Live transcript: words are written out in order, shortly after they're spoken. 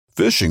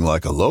Fishing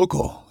like a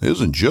local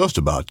isn't just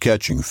about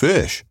catching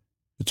fish.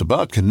 It's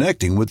about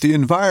connecting with the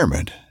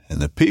environment and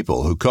the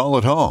people who call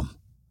it home.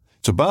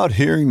 It's about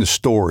hearing the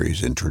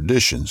stories and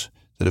traditions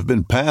that have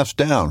been passed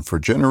down for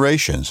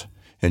generations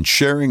and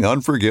sharing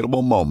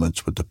unforgettable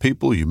moments with the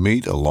people you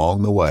meet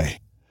along the way.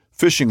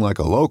 Fishing like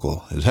a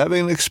local is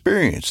having an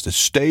experience that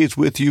stays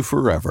with you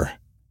forever.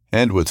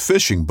 And with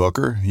Fishing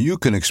Booker, you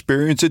can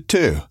experience it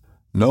too,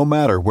 no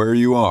matter where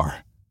you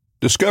are.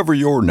 Discover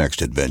your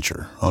next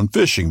adventure on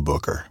Fishing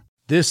Booker.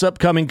 This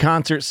upcoming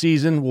concert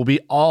season will be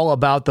all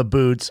about the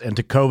boots, and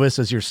Tecovas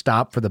is your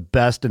stop for the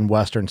best in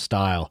Western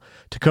style.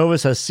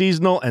 Tecovas has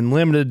seasonal and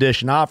limited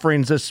edition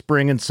offerings this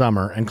spring and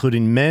summer,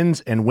 including men's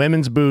and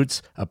women's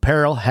boots,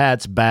 apparel,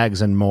 hats,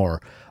 bags, and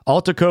more.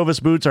 All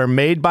Tecovas boots are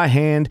made by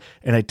hand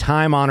in a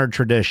time-honored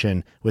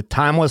tradition with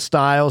timeless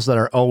styles that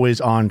are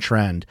always on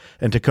trend.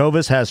 And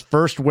Tecovas has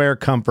first wear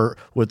comfort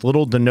with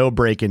little to no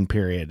break-in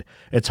period.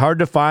 It's hard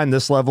to find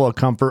this level of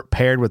comfort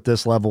paired with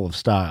this level of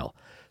style.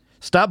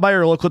 Stop by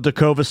your local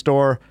Tecovas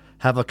store,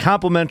 have a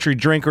complimentary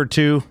drink or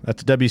two,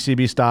 that's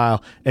WCB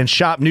style, and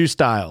shop new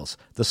styles.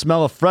 The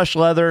smell of fresh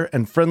leather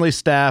and friendly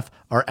staff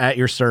are at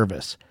your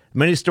service.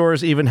 Many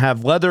stores even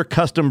have leather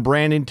custom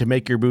branding to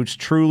make your boots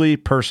truly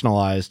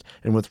personalized.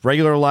 And with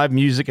regular live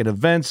music and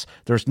events,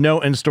 there's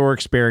no in-store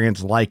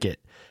experience like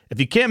it.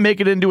 If you can't make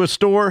it into a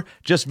store,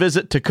 just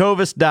visit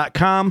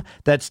tecovas.com.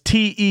 That's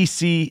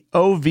TECOVAS.com.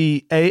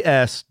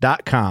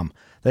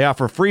 They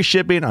offer free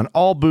shipping on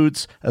all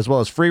boots, as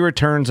well as free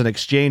returns and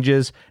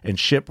exchanges, and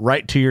ship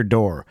right to your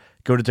door.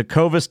 Go to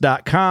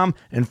tecovas.com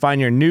and find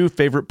your new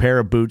favorite pair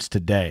of boots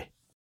today.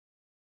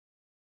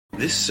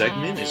 This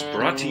segment is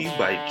brought to you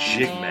by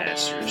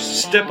Jigmasters.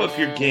 Step up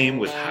your game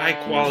with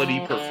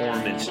high-quality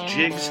performance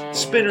jigs,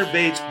 spinner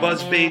baits,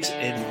 buzz baits,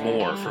 and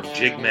more from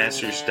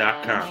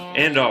Jigmasters.com.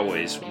 And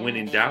always, when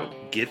in doubt,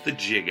 get the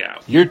jig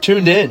out. You're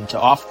tuned in to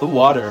Off the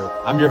Water.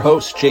 I'm your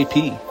host,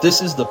 JP.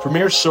 This is the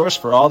premier source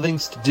for all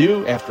things to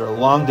do after a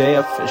long day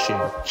of fishing.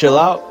 Chill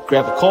out,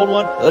 grab a cold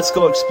one, let's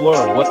go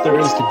explore what there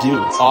is to do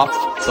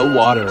off the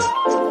water.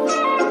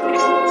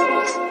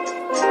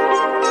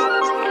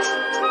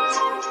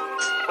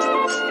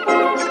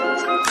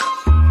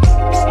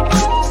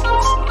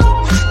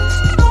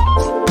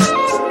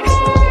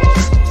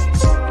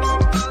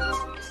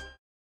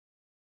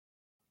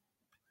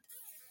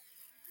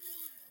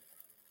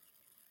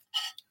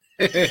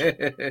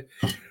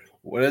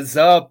 What is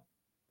up,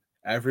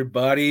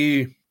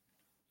 everybody?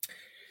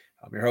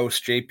 I'm your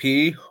host,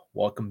 JP.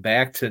 Welcome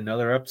back to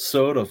another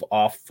episode of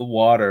Off the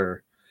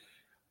Water.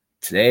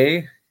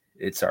 Today,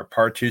 it's our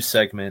part 2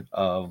 segment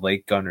of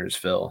Lake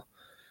Guntersville.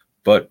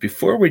 But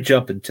before we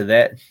jump into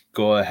that,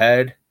 go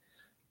ahead,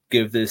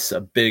 give this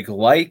a big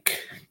like,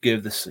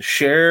 give this a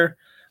share.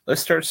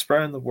 Let's start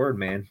spreading the word,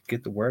 man.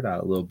 Get the word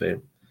out a little bit.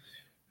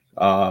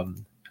 I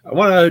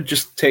want to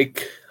just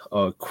take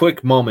a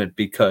quick moment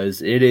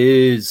because it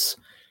is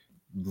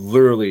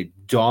literally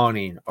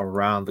dawning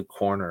around the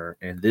corner,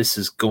 and this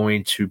is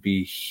going to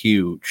be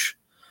huge.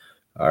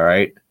 All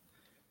right.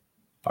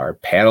 Our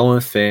Paddle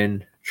and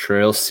Fin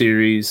Trail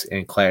Series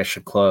and Clash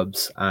of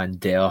Clubs on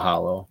Dale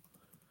Hollow.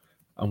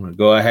 I'm going to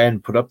go ahead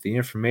and put up the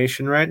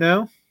information right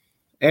now,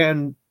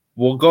 and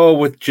we'll go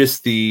with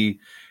just the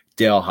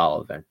Dale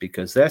Hollow event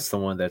because that's the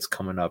one that's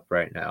coming up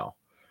right now.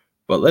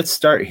 But let's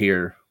start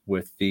here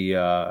with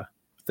the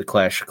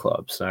Clash of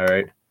Clubs. All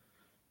right.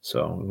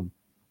 So I'm going to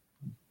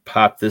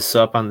pop this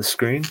up on the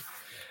screen.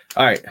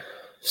 All right.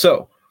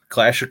 So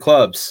Clash of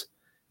Clubs,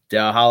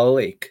 Dale Hollow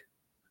Lake.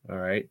 All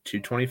right.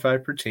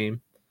 $225 per team.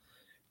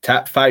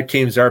 Top 5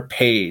 teams are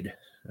paid.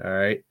 All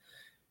right.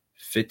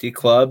 50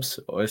 clubs,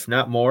 if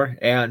not more.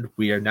 And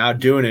we are now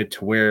doing it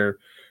to where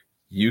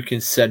you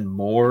can send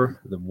more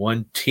than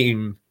one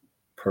team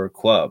per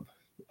club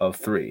of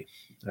 3.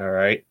 All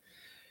right.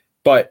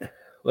 But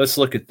let's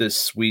look at this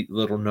sweet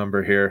little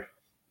number here.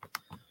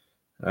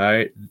 All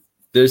right.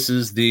 This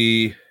is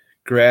the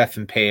graph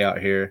and payout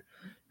here.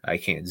 I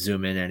can't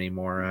zoom in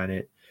anymore on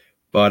it.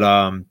 But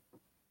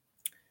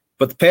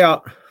the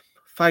payout,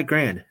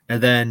 $5,000.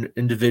 And then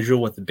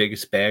individual with the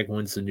biggest bag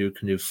wins the new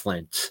canoe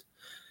Flint.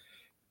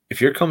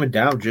 If you're coming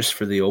down just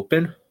for the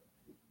open,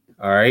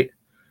 all right,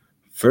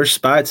 first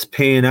spot's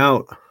paying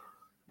out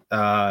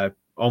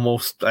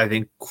almost, I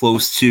think,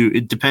 close to,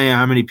 it depending on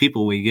how many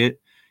people we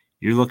get,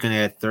 you're looking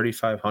at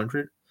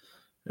 $3,500.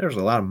 There's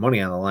a lot of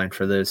money on the line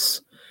for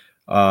this.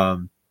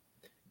 And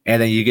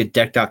then you get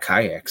decked out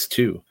kayaks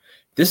too.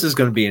 This is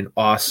going to be an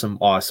awesome,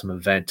 awesome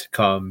event to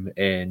come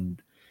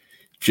and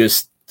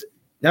just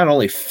not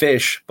only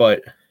fish,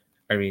 but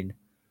I mean,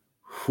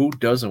 who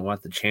doesn't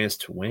want the chance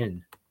to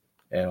win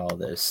at all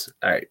this?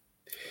 I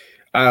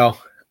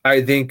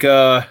think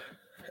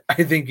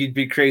you'd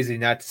be crazy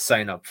not to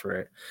sign up for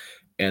it.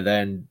 And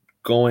then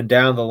going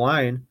down the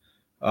line,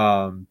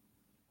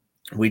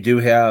 we do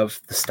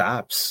have the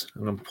stops.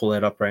 I'm going to pull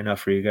that up right now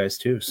for you guys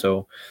too.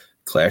 So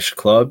Clash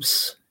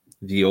Clubs,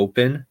 the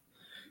Open,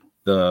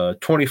 the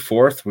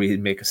 24th, we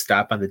make a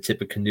stop on the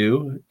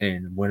Tippecanoe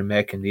in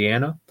Winnemac,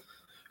 Indiana.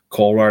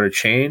 Coldwater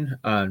Chain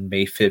on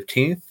May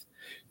 15th.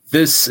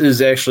 This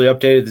is actually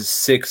updated to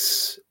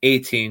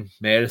 6/18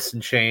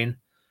 Madison Chain,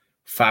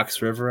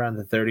 Fox River on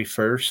the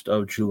 31st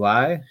of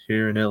July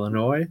here in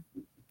Illinois.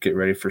 Get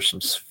ready for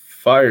some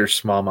fire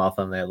smallmouth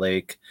on that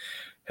lake.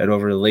 Head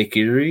over to Lake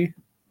Erie.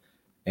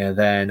 And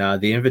then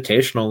the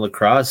Invitational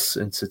Lacrosse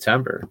in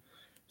September.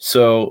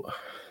 So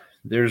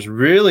there's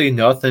really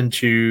nothing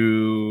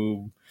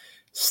to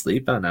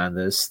sleep on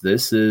this.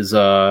 This is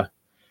going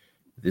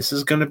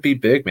to be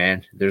big,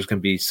 man. There's going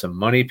to be some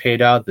money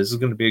paid out. This is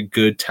going to be a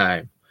good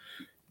time.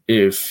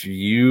 If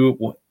you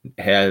want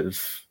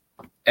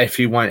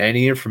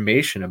any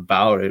information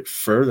about it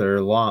further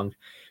along,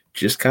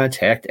 just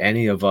contact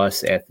any of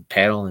us at the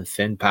Paddle and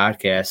Fin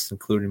podcast,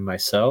 including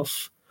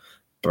myself,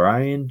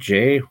 Brian,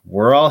 Jay.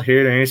 We're all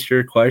here to answer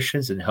your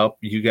questions and help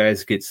you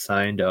guys get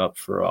signed up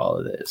for all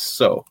of this.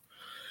 So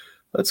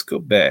let's go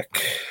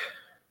back.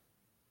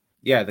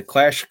 Yeah, the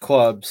Clash of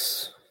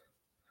Clubs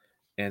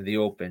and the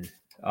Open.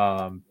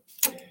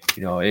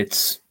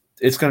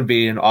 It's going to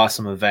be an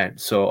awesome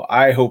event. So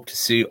I hope to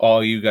see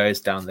all you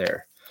guys down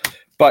there.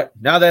 But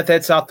now that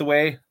that's out the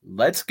way,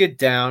 let's get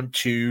down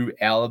to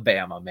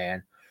Alabama,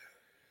 man.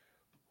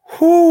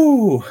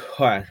 Whoo!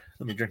 Hold on.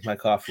 Let me drink my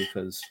coffee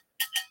because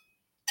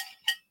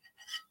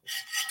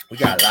we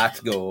got a lot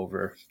to go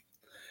over.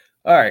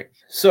 All right.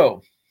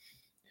 So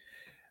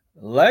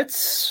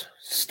let's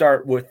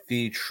start with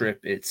the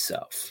trip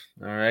itself.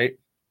 All right.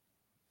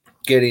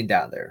 Getting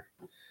down there.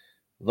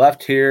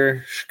 Left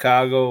here,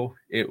 Chicago.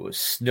 It was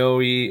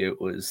snowy. It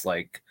was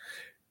like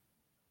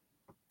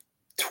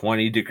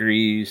 20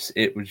 degrees.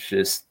 It was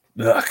just,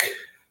 ugh.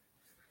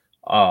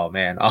 Oh,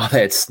 man. All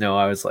that snow.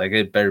 I was like,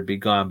 it better be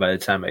gone by the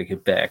time I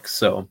get back.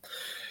 So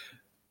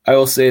I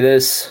will say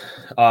this.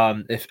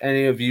 If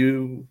any of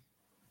you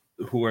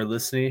who are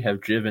listening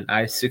have driven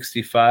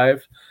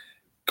I-65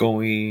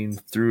 going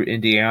through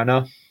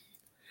Indiana,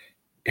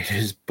 it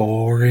is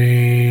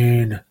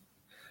boring.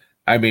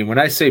 I mean, when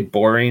I say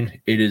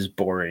boring, it is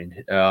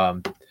boring.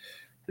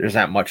 There's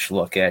not much to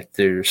look at.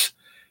 There's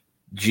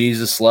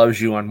Jesus Loves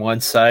You on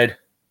one side,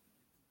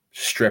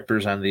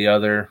 strippers on the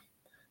other,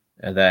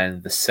 and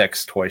then the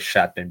sex toy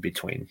shop in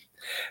between.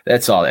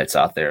 That's all that's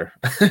out there.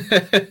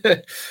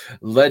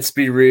 Let's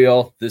be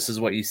real. This is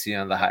what you see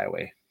on the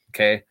highway.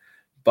 Okay.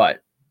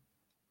 But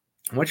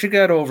once you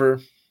got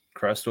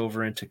crossed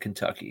over into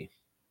Kentucky,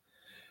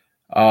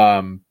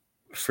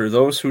 for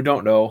those who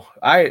don't know,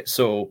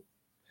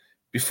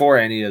 before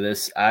any of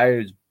this,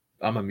 I'm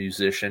a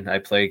musician. I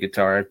play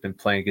guitar. I've been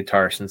playing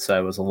guitar since I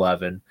was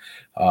 11.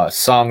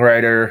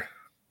 Songwriter,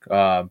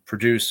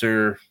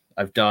 producer.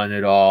 I've done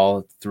it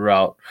all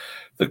throughout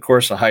the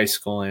course of high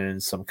school and in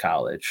some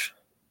college.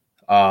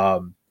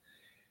 And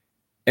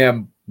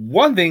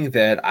one thing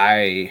that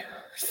I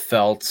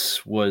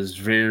felt was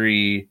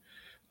very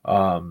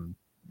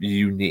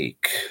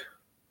unique.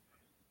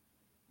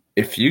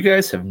 If you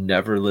guys have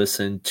never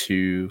listened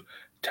to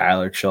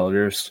Tyler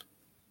Childers,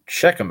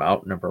 check him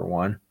out, number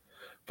one.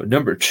 But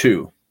number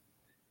two,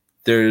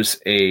 there's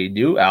a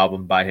new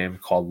album by him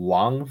called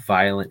Long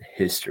Violent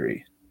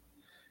History.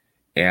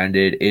 And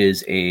it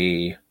is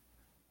a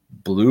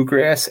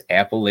bluegrass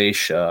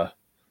Appalachia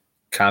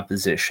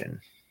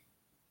composition.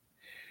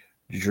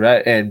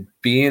 And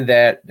being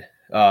that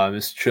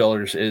Mr.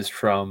 Childers is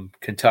from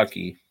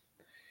Kentucky,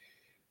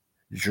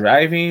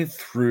 driving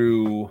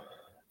through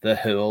the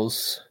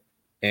hills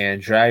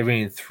and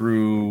driving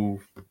through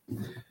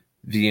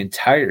the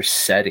entire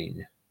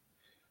setting,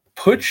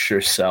 put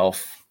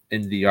yourself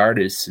in the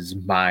artist's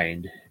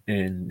mind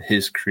in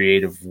his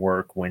creative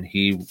work when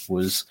he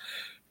was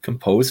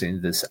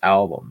composing this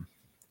album.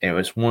 And it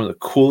was one of the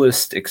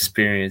coolest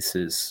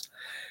experiences,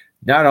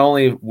 not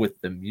only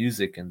with the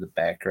music in the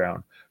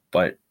background,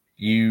 but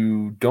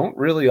you don't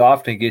really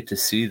often get to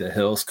see the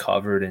hills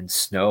covered in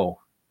snow.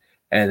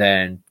 And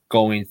then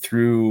going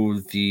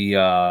through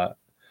the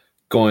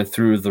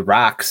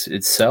rocks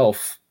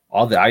itself,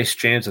 all the ice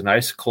jams and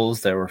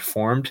icicles that were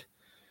formed,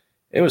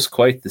 it was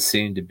quite the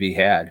scene to be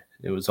had.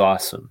 It was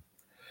awesome.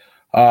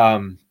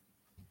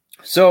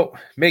 So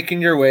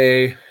making your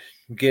way,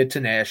 get to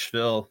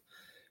Nashville,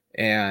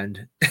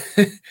 and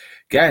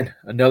again,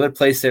 another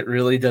place that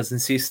really doesn't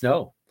see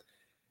snow.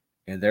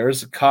 And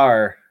there's a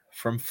car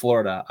from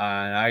Florida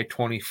on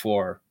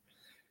I-24,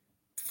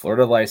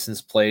 Florida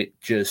license plate,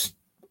 just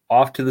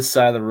off to the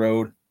side of the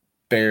road,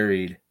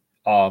 buried.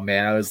 Oh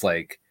man, I was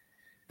like,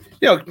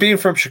 being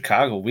from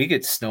Chicago, we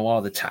get snow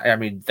all the time. I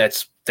mean,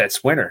 that's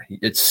winter.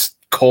 It's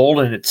cold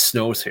and it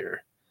snows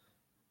here.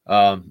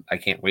 I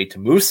can't wait to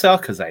move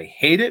south because I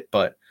hate it,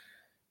 but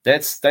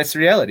that's the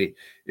reality.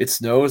 It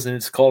snows and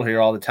it's cold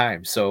here all the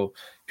time. So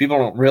people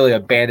don't really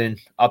abandon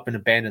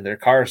their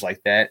cars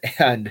like that.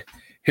 And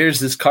here's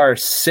this car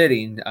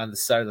sitting on the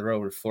side of the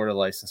road with Florida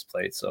license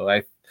plate. So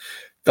I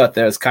thought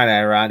that was kind of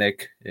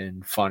ironic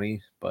and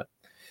funny, but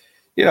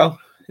it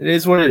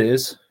is what it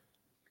is.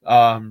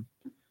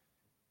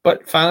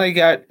 But finally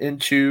got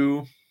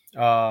into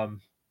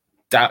down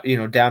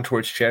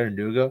towards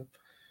Chattanooga.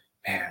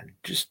 Man,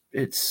 just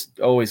it's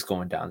always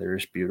going down there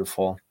is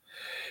beautiful.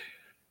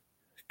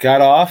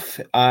 Got off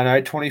on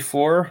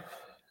I-24,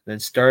 then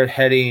started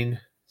heading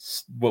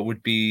what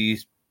would be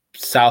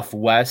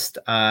southwest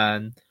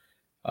on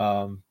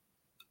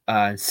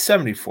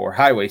 74,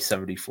 Highway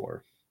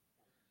 74.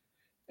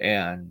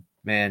 And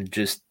man,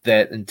 just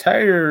that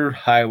entire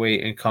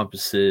highway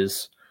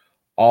encompasses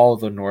all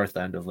the north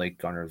end of Lake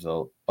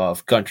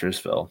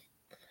Guntersville.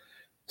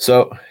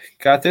 So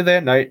got there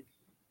that night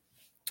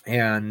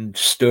and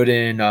stood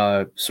in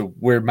so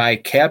where my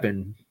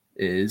cabin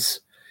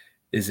is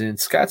in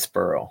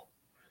Scottsboro.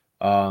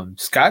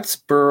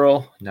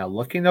 Scottsboro, now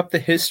looking up the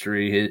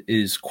history,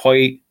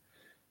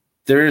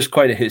 there is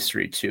quite a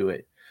history to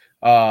it.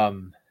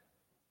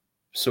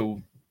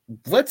 So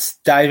let's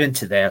dive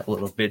into that a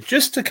little bit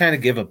just to kind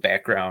of give a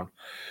background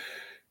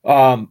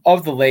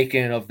of the lake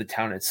and of the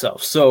town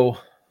itself. So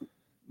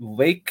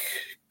Lake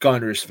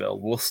Guntersville,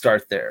 we'll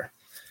start there.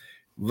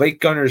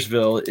 Lake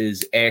Guntersville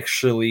is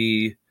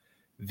actually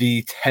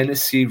the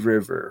Tennessee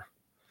River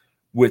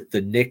with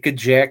the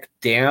Nickajack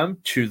Dam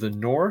to the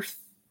north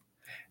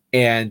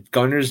and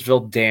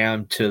Guntersville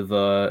Dam to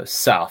the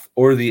south,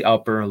 or the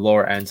upper and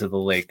lower ends of the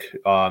lake,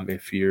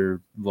 if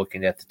you're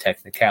looking at the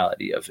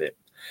technicality of it.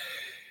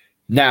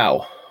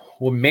 Now,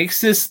 what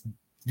makes this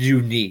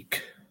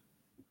unique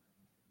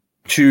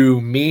to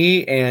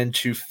me and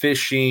to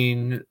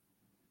fishing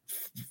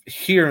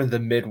here in the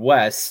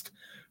Midwest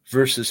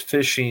versus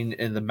fishing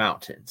in the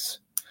mountains.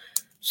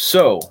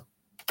 So,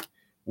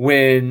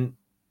 when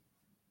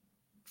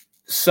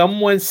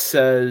someone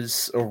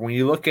says, or when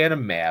you look at a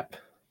map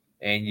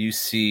and you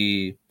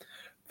see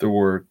the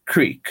word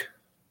creek,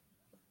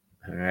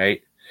 all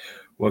right,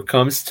 what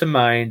comes to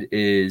mind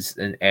is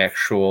an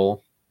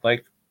actual,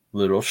 like,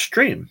 little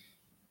stream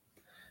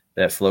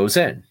that flows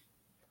in.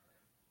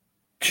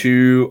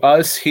 To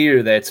us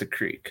here, that's a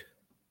creek.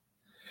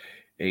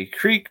 A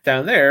creek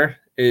down there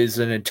is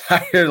an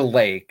entire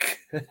lake.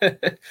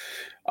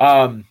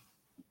 I'm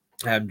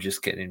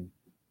just kidding,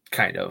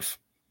 kind of.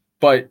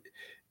 But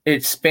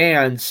it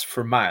spans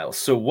for miles.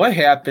 So what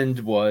happened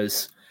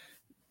was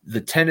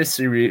the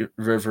Tennessee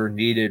River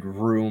needed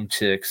room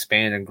to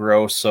expand and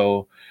grow.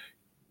 So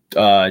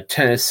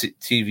Tennessee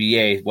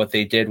TVA, what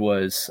they did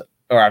was,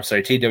 or I'm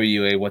sorry,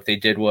 TWA, what they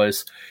did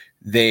was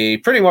they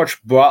pretty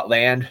much bought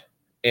land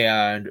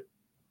and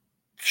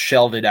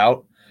shelled it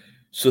out.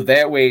 So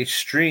that way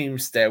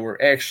streams that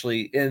were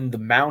actually in the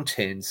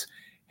mountains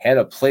had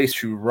a place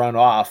to run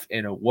off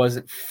and it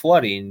wasn't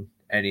flooding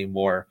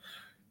anymore.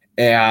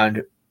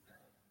 And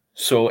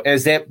so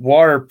as that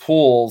water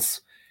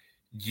pools,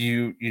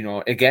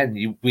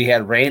 we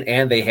had rain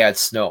and they had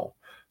snow.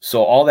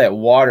 So all that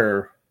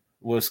water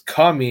was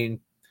coming,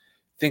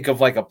 think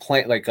of like a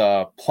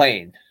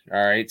plane.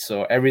 All right.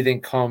 So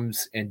everything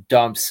comes and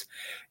dumps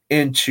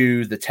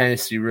into the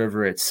Tennessee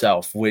River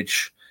itself,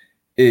 which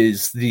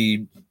is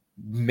the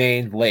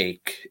main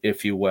lake,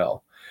 if you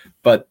will.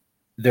 But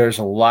there's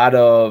a lot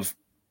of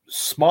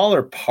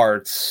smaller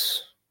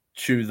parts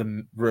to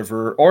the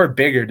river, or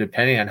bigger,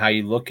 depending on how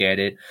you look at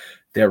it,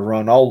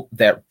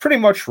 that pretty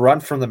much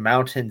run from the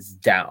mountains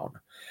down.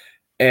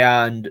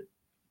 And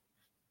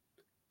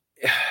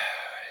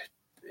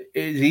the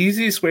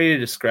easiest way to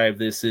describe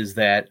this is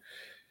that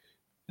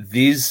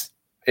these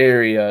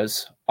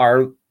areas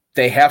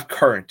they have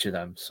current to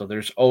them. So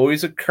there's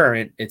always a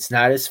current. It's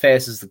not as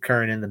fast as the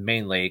current in the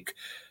main lake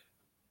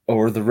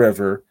or the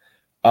river.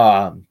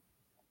 But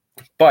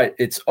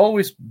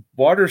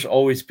water's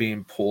always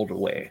being pulled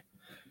away.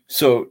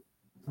 So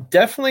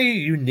definitely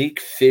unique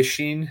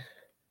fishing,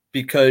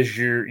 because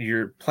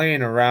you're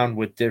playing around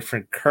with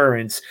different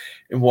currents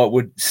in what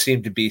would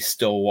seem to be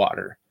still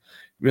water,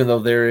 even though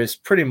there is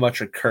pretty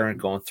much a current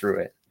going through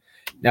it.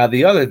 Now,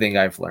 the other thing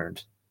I've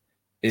learned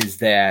is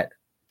that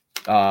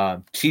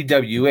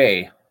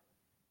TWA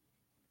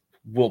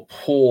will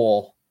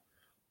pull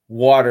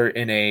water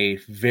in a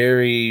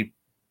very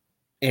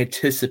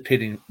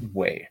anticipating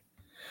way.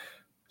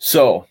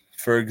 So,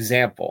 for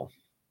example,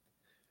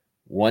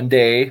 one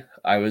day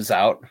I was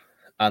out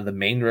on the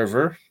main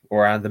river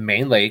or on the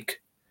main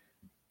lake,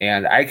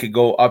 and I could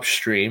go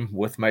upstream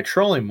with my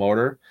trolling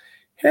motor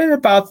at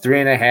about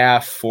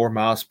 3.5, 4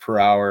 miles per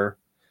hour.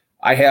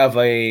 I have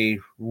a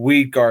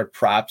weed guard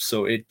prop,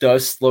 so it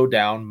does slow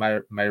down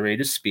my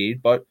rate of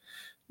speed, but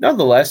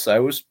nonetheless, I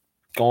was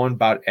going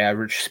about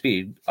average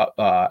speed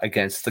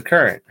against the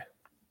current.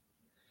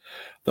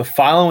 The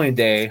following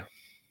day,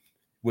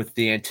 with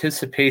the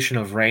anticipation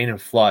of rain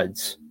and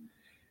floods,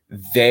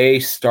 TWA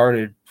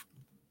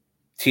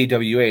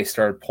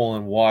started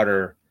pulling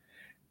water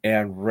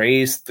and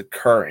raised the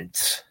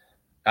currents.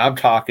 I'm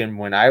talking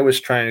when I was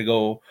trying to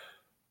go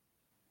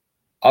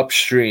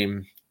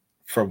upstream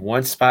from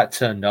one spot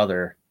to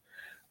another,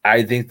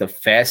 I think the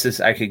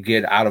fastest I could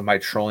get out of my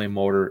trolling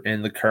motor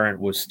in the current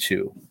was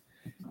 2.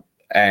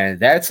 And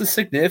that's a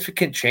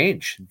significant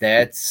change.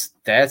 That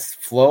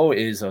flow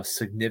is a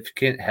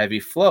significant heavy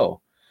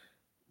flow.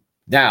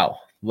 Now,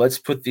 let's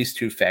put these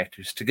two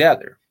factors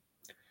together.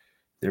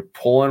 They're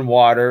pulling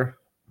water,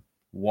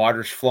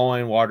 water's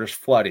flowing, water's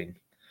flooding.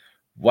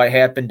 What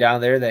happened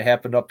down there that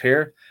happened up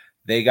here?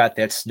 They got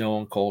that snow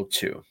and cold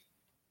too.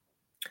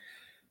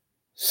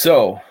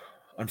 So,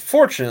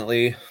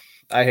 Unfortunately,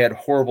 I had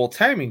horrible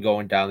timing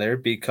going down there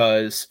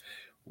because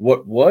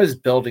what was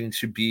building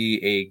to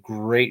be a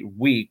great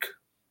week,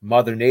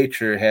 Mother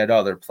Nature had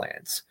other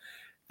plans.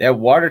 That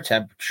water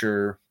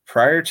temperature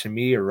prior to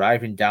me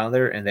arriving down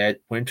there and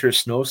that winter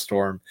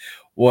snowstorm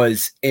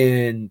was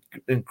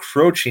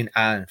encroaching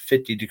on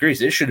 50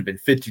 degrees. It should have been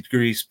 50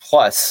 degrees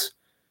plus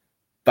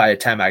by the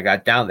time I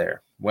got down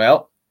there.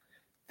 Well,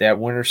 that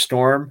winter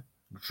storm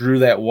drew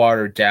that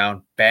water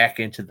down back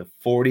into the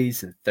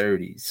 40s and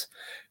 30s.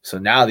 So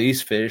now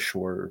these fish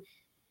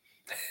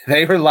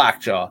they were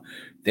lockjaw.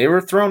 They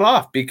were thrown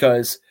off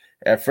because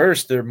at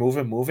first they're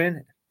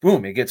moving,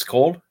 boom, it gets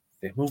cold.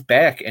 They move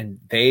back and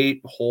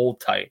they hold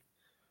tight.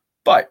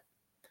 But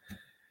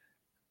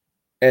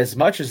as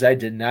much as I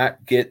did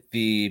not get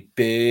the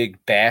big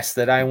bass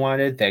that I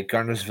wanted, that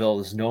Garnersville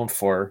is known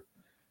for.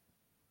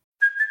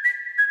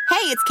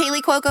 Hey, it's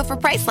Kaylee Cuoco for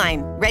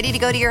Priceline. Ready to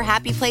go to your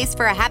happy place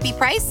for a happy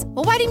price?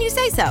 Well, why didn't you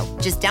say so?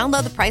 Just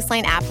download the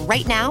Priceline app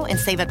right now and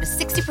save up to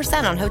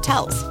 60% on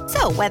hotels.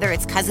 So whether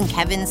it's Cousin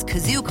Kevin's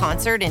Kazoo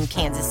Concert in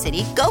Kansas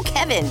City, go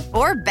Kevin,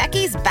 or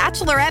Becky's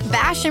Bachelorette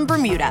Bash in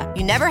Bermuda,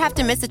 you never have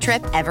to miss a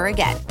trip ever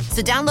again.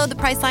 So download the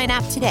Priceline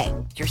app today.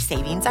 Your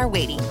savings are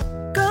waiting.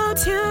 Go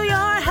to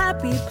your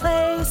happy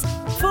place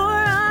for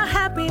a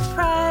happy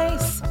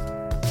price.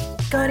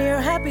 Go to your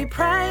happy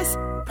price,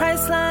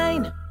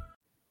 Priceline.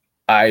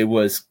 I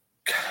was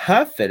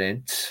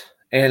confident,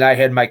 and I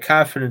had my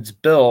confidence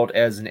build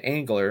as an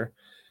angler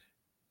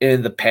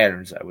in the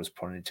patterns I was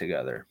putting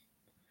together.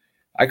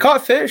 I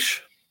caught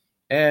fish,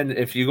 and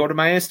if you go to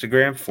my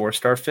Instagram,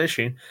 4-Star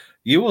Fishing,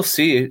 you will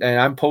see, and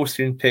I'm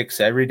posting pics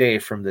every day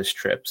from this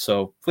trip.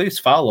 So please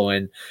follow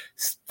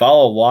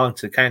along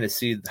to kind of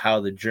see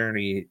how the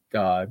journey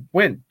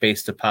went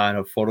based upon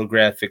a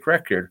photographic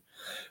record.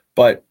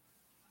 But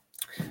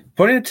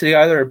putting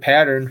together a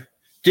pattern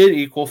did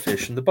equal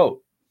fish in the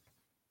boat.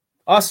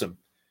 Awesome.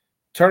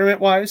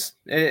 Tournament-wise,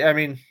 I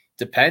mean,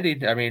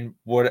 depending. I mean,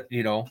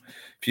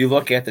 if you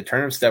look at the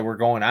tournaments that were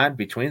going on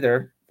between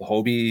there, the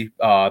Hobie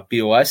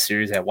BOS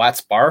series at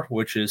Watts Bar,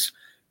 which is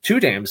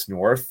 2 dams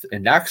north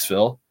in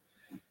Knoxville.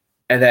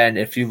 And then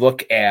if you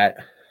look at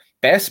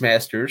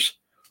Bassmasters,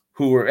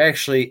 who were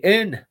actually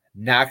in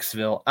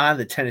Knoxville on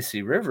the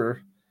Tennessee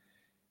River,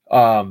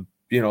 offshore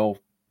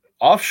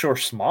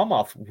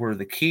smallmouth were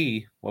the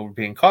key, what were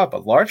being caught,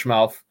 but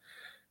largemouth,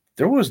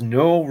 there was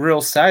no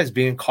real size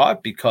being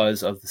caught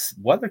because of the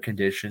weather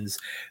conditions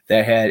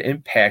that had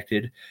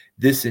impacted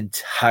this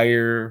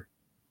entire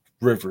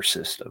river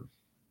system.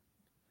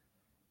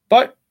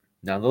 But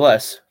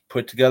nonetheless,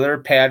 put together a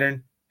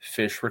pattern,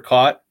 fish were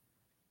caught,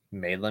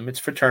 made limits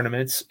for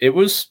tournaments. It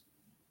was,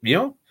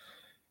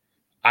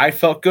 I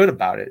felt good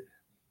about it.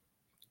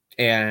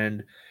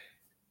 And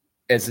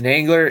as an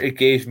angler, it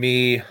gave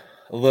me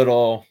a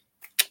little,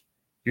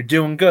 you're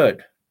doing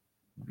good.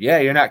 Yeah,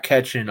 you're not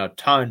catching a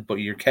ton, but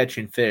you're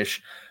catching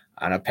fish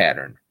on a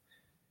pattern.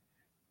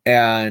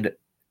 And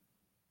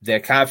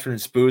that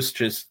confidence boost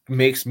just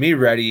makes me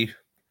ready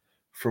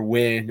for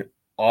when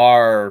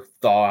our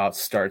thaw out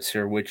starts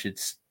here, which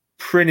it's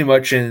pretty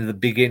much in the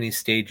beginning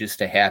stages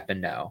to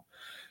happen now.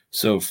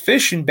 So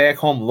fishing back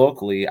home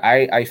locally,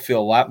 I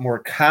feel a lot more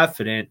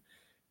confident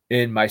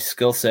in my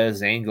skill set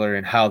as an angler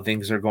and how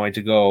things are going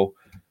to go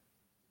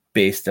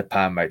based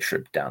upon my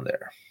trip down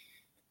there.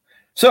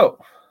 So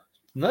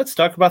let's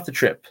talk about the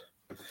trip.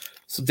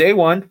 So day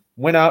one,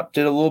 went out,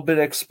 did a little bit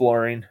of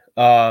exploring.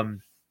 The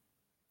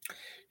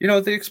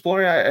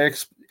exploring,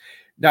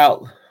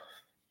 now,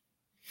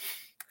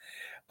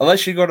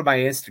 unless you go to my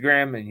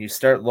Instagram and you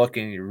start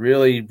looking, you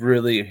really,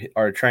 really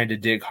are trying to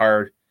dig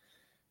hard.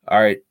 All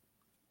right.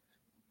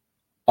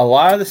 A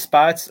lot of the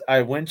spots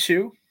I went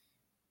to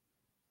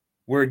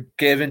were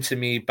given to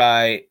me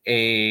by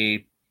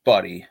a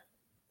buddy.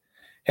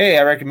 Hey,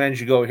 I recommend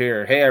you go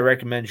here. Hey, I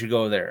recommend you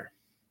go there.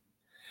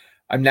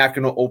 I'm not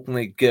going to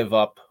openly give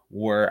up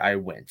where I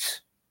went.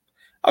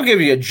 I'll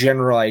give you a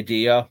general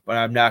idea, but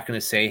I'm not going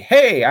to say,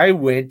 hey, I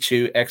went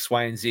to X,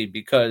 Y, and Z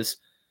because,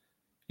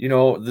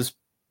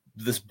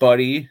 this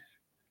buddy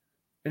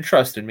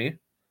entrusted me,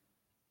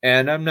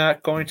 and I'm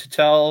not going to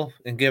tell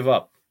and give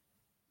up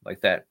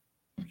like that.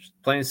 Just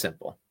plain and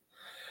simple.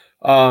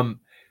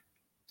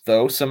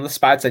 Though some of the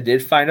spots I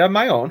did find on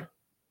my own,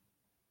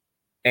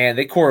 and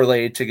they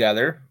correlated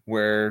together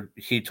where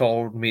he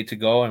told me to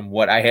go and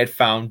what I had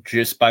found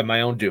just by my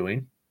own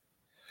doing.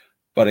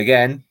 But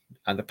again,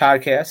 on the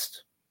podcast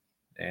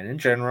and in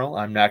general,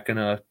 I'm not going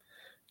to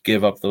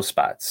give up those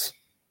spots.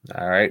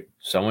 All right.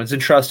 Someone's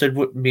entrusted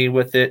me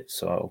with it,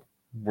 so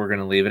we're going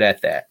to leave it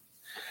at that.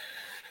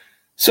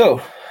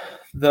 So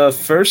the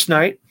first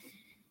night,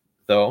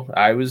 though,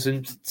 I was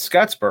in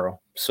Scottsboro.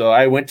 So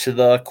I went to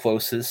the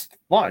closest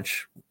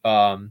launch.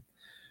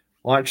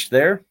 Launched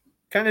there,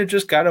 kind of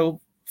just got a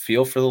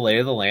feel for the lay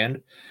of the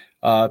land.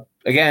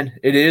 Again,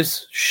 it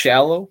is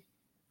shallow.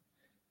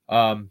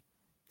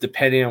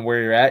 Depending on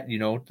where you're at,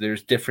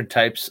 there's different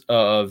types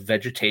of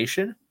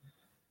vegetation,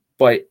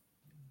 but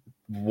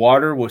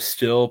water was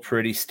still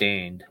pretty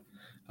stained.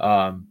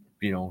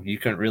 you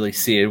couldn't really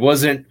see it. It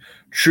wasn't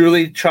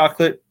truly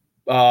chocolate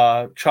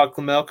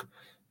milk,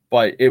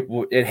 but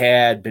it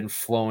had been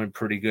flowing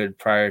pretty good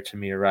prior to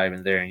me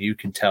arriving there, and you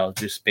can tell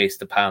just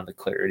based upon the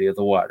clarity of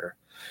the water.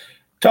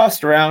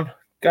 Tossed around,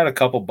 got a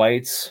couple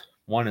bites,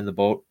 one in the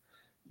boat,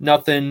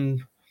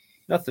 nothing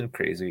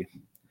crazy.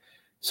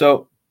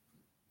 So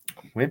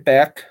went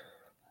back,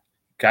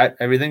 got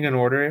everything in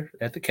order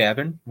at the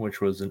cabin,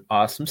 which was an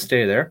awesome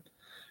stay there.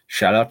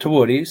 Shout out to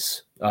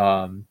Woody's.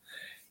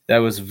 That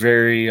was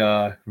very,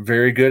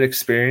 very good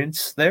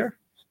experience there.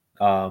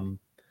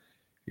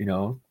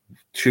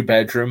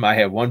 2-bedroom. I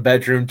had 1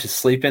 bedroom to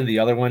sleep in, the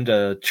other one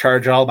to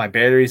charge all my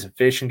batteries and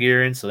fishing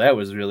gear in. So that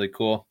was really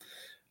cool.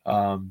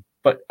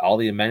 But all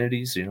the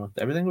amenities,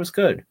 everything was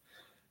good.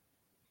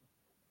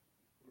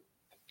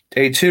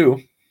 Day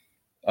 2,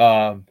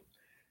 I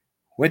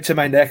went to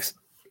my next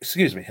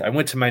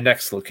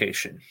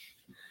location.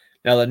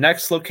 Now, the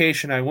next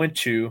location I went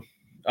to,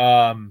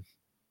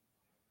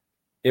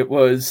 it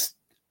was,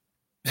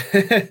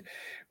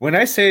 when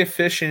I say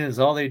fishing is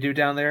all they do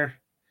down there,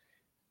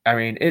 I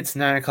mean, it's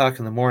 9:00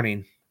 in the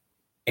morning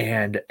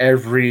and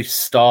every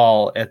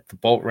stall at the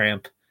boat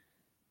ramp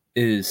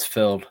is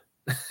filled.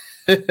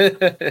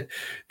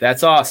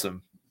 That's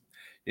awesome.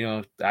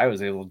 I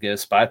was able to get a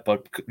spot,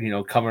 but,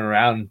 coming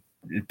around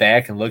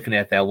back and looking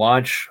at that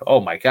launch, oh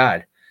my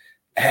God,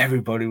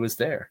 everybody was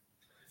there.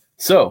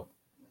 So,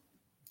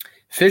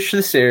 fish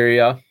this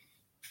area,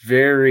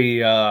 very,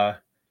 the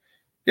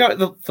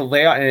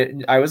layout,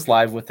 and I was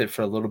live with it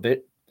for a little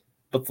bit,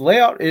 but the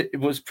layout, it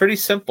was pretty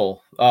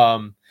simple.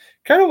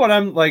 Kind of what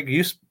I'm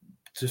used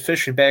to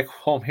fishing back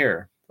home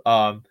here.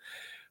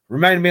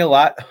 Reminded me a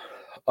lot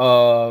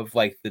of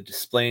the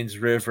Des Plaines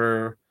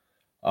River,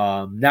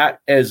 not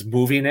as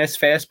moving as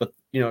fast, but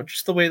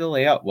just the way the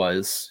layout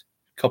was.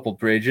 A couple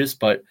bridges,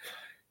 but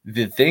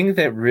the thing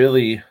that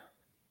really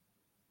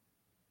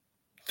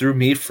threw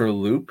me for a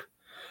loop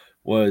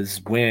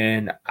was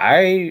when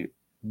I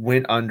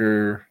went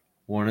under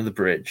one of the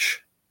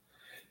bridge.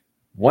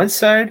 One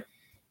side,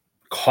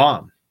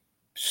 calm,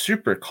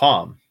 super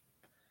calm.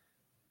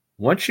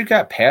 Once you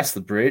got past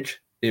the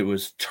bridge, it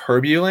was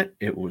turbulent.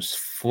 It was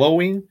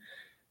flowing.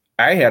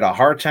 I had a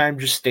hard time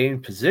just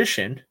staying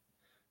positioned,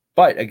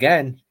 but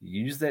again,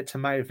 use that to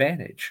my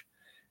advantage.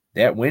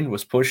 That wind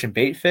was pushing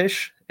bait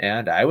fish,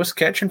 and I was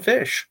catching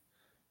fish.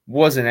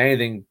 Wasn't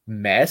anything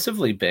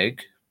massively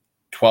big,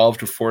 12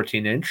 to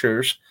 14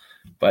 inches,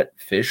 but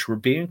fish were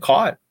being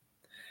caught.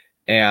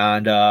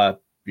 And,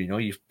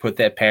 you put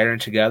that pattern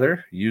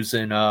together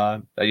using,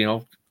 down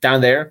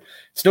there,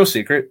 it's no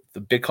secret. The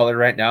big color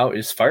right now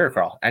is fire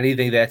crawl.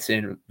 Anything that's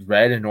in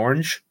red and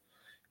orange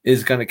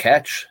is going to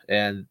catch.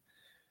 And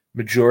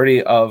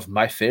majority of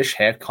my fish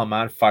had come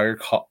on fire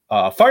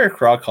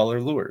crawl color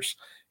lures,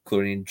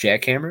 including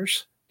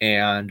jackhammers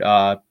and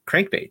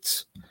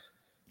crankbaits.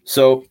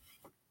 So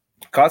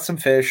caught some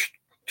fish,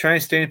 trying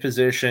to stay in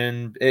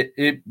position.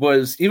 It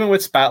was, even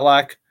with spot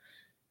lock,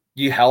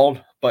 you held,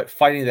 but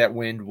fighting that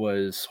wind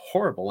was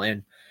horrible.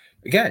 And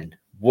again,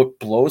 what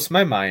blows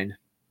my mind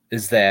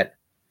is that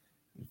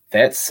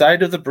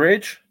side of the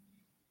bridge,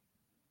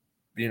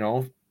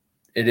 it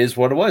is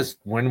what it was.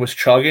 Wind was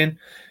chugging,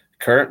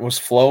 current was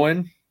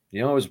flowing,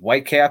 it was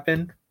white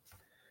capping.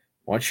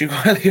 Once you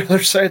go to the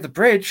other side of the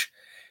bridge,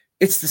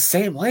 it's the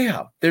same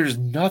layout. There's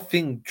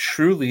nothing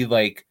truly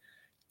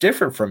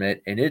different from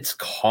it, and it's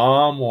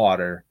calm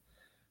water.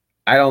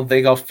 I don't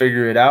think I'll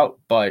figure it out,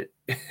 but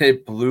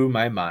it blew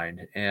my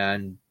mind.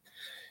 And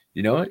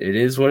it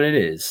is what it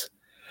is.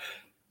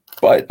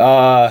 But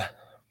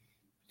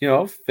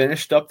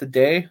finished up the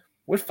day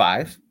with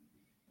 5.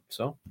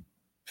 So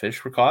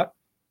fish were caught.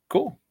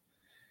 Cool.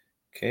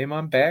 Came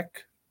on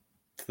back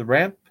to the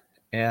ramp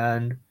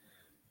and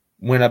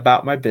went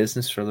about my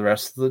business for the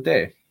rest of the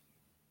day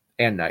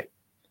and night.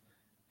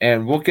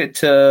 And we'll get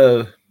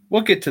to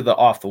the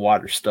off the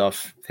water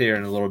stuff here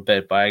in a little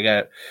bit, but I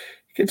got to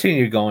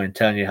continue going,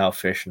 telling you how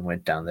fishing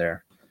went down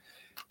there.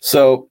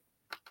 So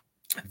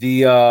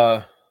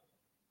the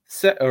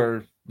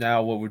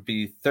now what would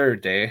be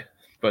third day,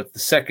 but the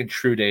second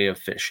true day of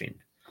fishing,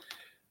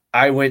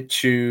 I went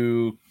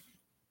to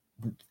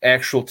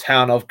actual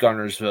town of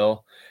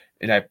Guntersville,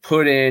 and I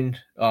put in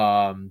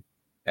at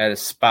a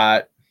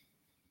spot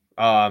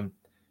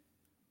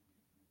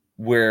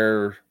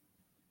where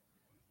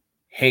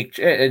Hank,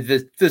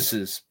 this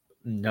is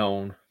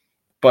known,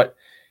 but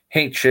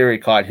Hank Cherry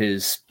caught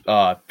his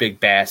big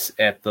bass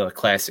at the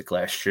Classic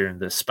last year in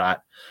this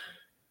spot.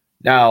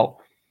 Now,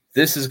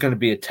 this is going to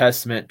be a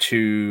testament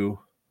to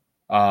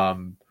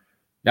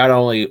not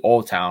only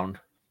Old Town,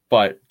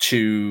 but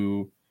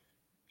to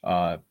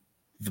the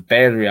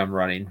battery I'm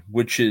running,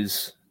 which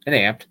is an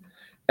amp.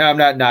 Now, I'm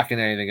not knocking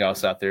anything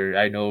else out there.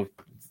 I know,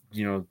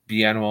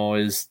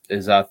 Bienmo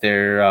is out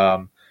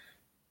there.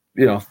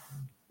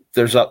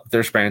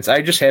 There's brands.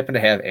 I just happen to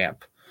have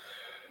amp.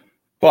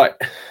 But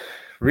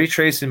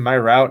retracing my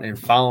route and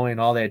following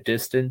all that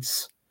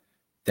distance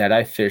that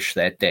I fished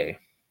that day,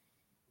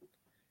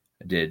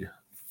 I did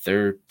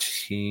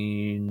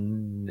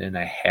 13 and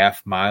a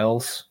half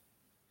miles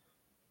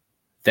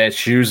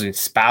that's using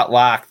spot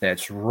lock,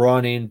 that's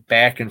running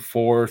back and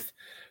forth.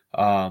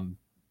 I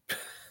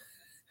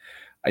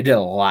did a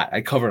lot.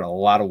 I covered a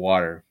lot of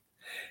water.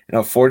 And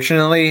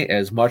unfortunately,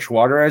 as much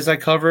water as I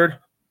covered,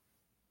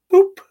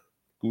 boop,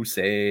 goose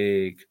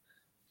egg,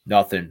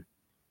 nothing.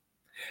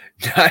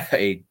 Not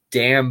a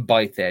damn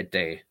bite that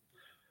day.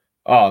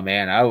 Oh,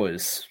 man,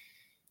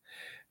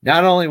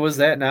 not only was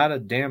that not a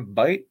damn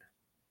bite,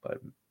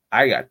 but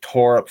I got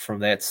tore up from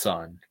that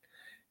sun.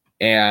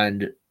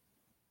 And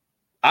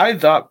I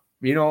thought,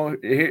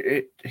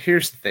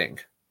 here's the thing.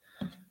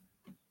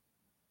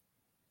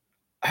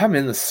 I'm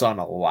in the sun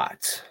a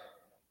lot,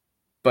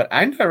 but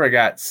I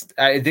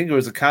think it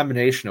was a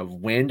combination of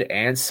wind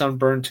and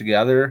sunburn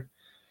together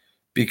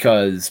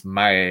because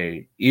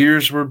my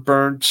ears were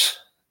burnt.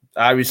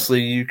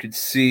 Obviously, you could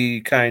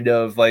see kind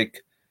of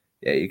like,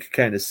 you could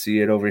kind of see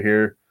it over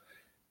here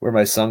where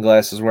my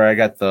sunglasses were. I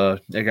got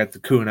the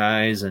coon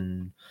eyes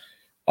and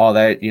all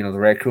that, the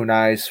raccoon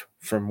eyes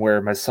from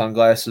where my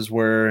sunglasses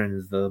were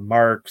and the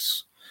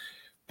marks.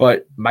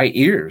 But my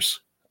ears,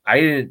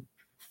 I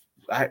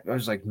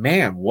was like,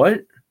 man,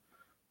 what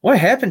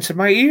happened to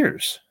my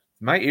ears?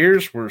 My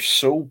ears were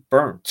so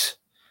burnt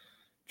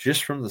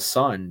just from the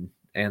sun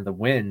and the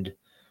wind.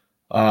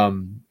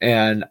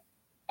 And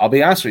I'll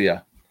be honest with you,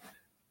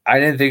 I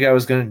didn't think I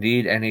was going to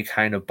need any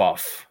kind of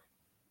buff.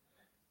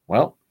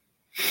 Well,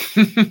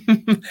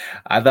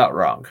 I thought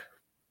wrong.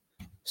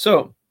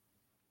 So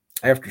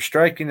after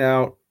striking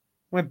out,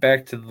 went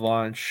back to the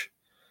launch,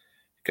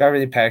 got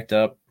everything packed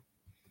up,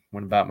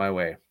 went about my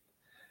way.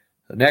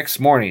 The next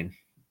morning,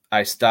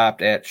 I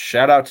stopped at,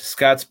 shout out to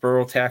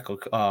Scottsboro Tackle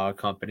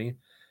Company.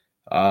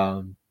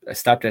 I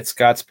stopped at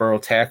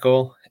Scottsboro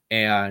Tackle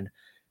and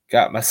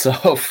got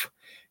myself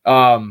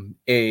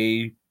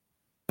a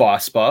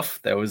Boss Buff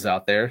that was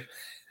out there.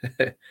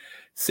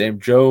 Sam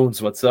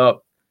Jones, what's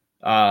up?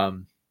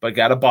 But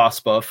got a Boss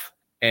Buff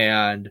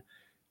and,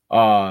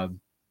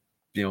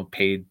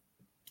 paid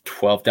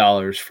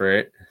 $12 for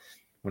it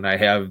when I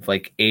have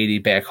like 80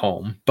 back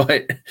home.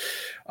 But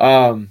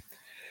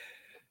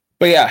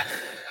yeah,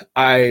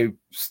 I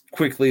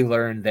quickly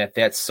learned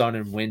that sun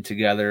and wind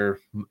together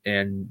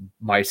and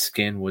my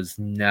skin was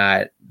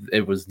not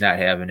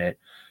having it.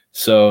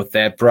 So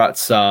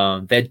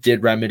that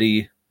did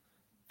remedy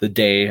the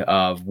day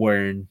of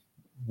wearing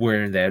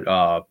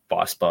that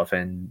Boss Buff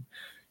and,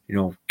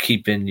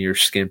 keeping your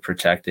skin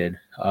protected.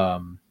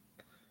 In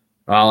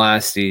all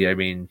honesty, I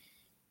mean,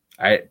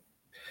 I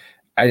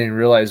didn't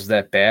realize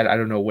that bad. I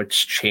don't know what's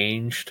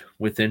changed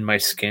within my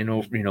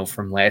skin,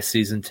 from last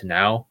season to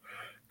now,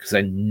 because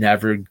I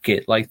never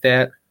get like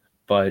that.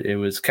 But it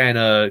was kind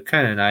of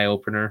an eye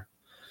opener.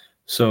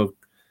 So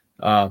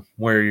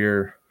wear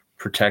your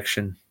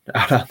protection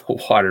out on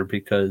the water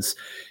because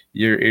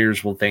your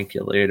ears will thank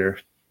you later.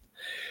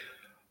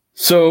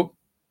 So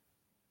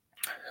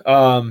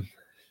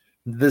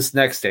this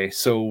next day,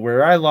 so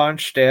where I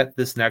launched at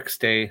this next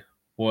day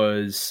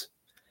was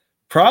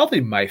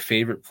probably my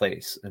favorite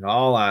place, in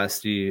all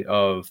honesty,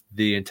 of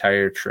the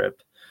entire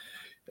trip.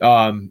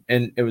 And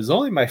it was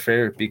only my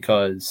favorite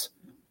because,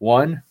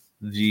 one,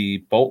 the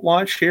boat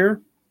launch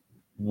here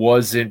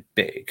wasn't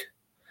big.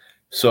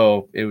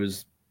 So it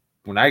was,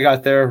 when I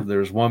got there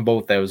was one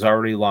boat that was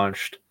already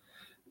launched.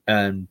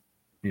 And,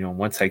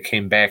 once I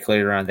came back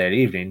later on that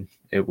evening,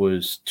 it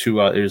was it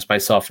was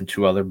myself and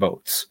two other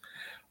boats.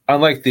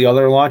 Unlike the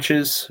other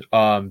launches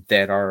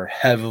that are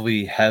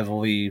heavily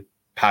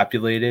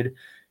populated,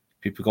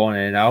 people going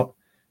in and out,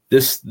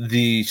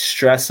 the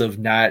stress of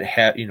not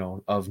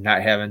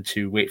having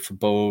to wait for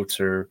boats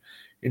or,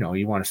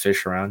 you want to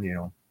fish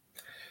around,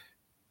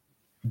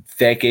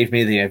 that gave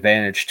me the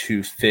advantage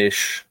to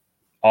fish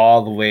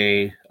all the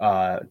way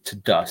to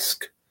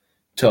dusk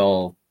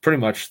till pretty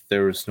much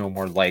there was no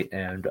more light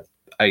and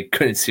I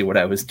couldn't see what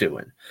I was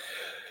doing.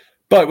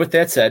 But with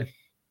that said,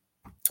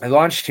 I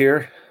launched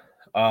here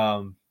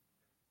and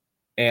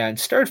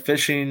started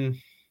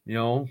fishing,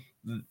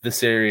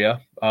 this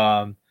area.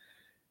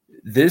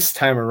 This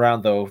time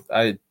around, though,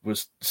 I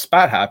was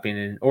spot hopping.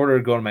 And in order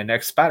to go to my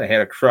next spot, I had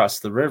to cross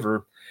the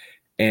river.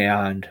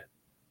 And,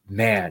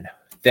 man,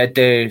 that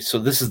day, so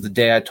this is the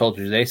day I told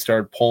you they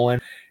started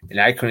pulling, and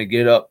I couldn't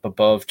get up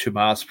above 2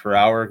 miles per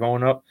hour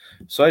going up.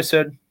 So I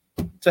said,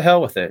 to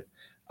hell with it.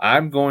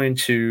 I'm going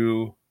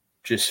to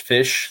just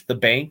fish the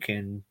bank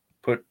and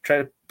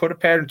try to put a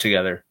pattern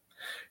together.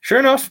 Sure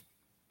enough,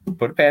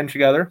 put a pattern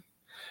together.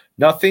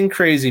 Nothing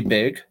crazy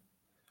big.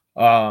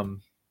 Got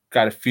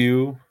a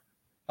few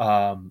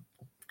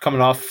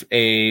coming off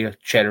a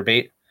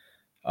chatterbait.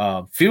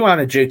 Few on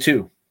a jig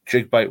too.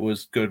 Jig bite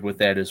was good with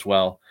that as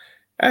well.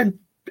 And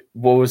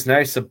what was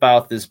nice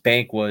about this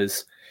bank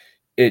was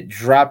it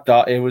dropped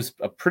off. It was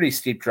a pretty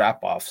steep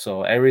drop off.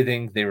 So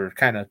they were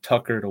kind of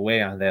tuckered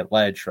away on that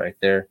ledge right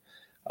there.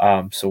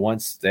 So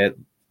once that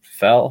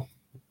fell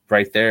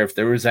right there, if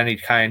there was any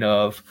kind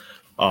of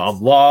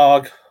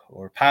log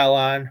or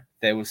pylon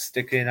that was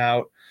sticking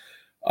out,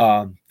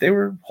 they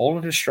were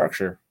holding the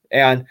structure.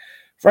 And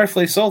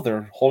rightfully so,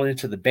 they're holding it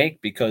to the bank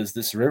because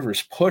this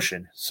river's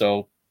pushing.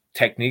 So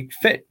technique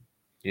fit.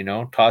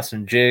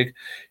 tossing jig.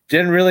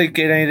 Didn't really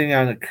get anything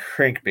on the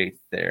crankbait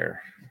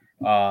there.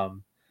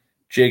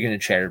 Jig and a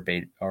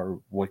chatterbait are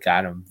what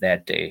got him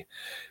that day.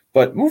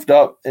 But moved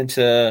up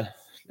into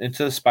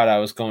the spot I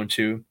was going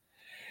to,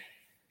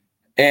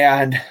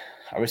 and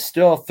I was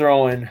still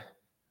throwing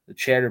the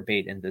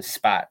chatterbait in this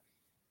spot.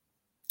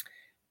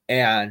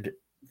 And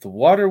the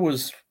water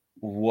was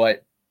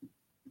what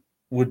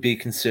would be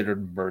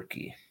considered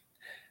murky.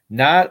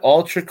 Not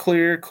ultra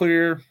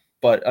clear,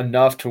 but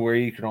enough to where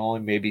you can only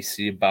maybe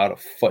see about a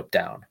foot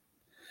down.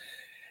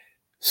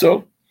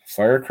 So,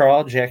 fire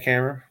crawl,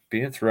 jackhammer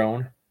being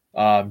thrown.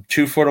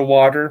 2 foot of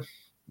water.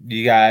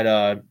 You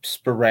got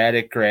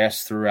sporadic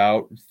grass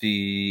throughout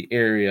the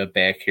area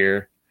back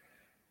here.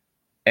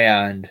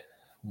 And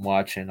I'm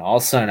watching, all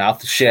of a sudden, out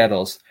the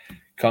shadows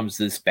comes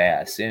this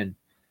bass. And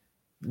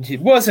he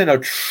wasn't a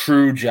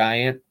true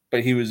giant,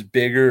 but he was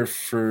bigger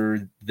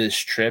for this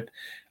trip.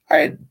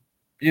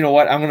 You know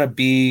what? I'm gonna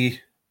be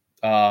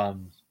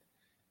on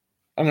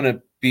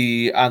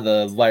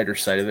the lighter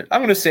side of it.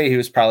 I'm gonna say he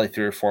was probably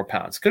 3 or 4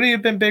 pounds. Could he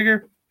have been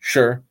bigger?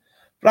 Sure,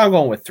 but I'm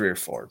going with 3 or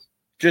 4,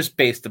 just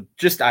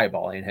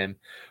eyeballing him.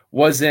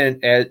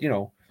 Wasn't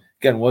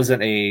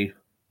a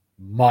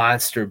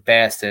monster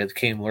bass that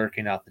came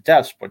lurking out the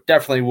depths, but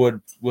definitely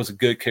was a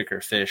good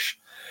kicker fish.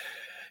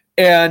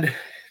 And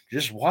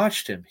just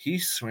watched him. He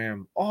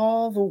swam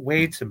all the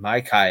way to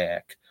my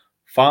kayak,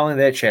 following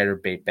that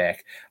chatterbait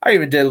back. I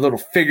even did a little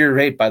figure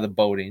eight by the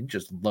boating,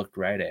 just looked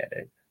right at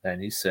it.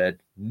 Then he said,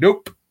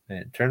 nope,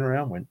 and turned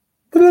around, went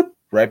bloop,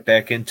 right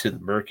back into the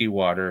murky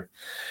water.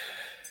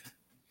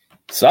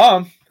 Saw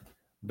him.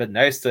 Been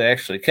nice to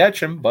actually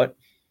catch him, but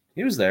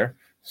he was there.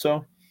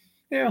 So,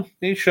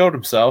 he showed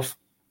himself.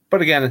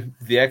 But again,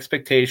 the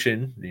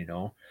expectation,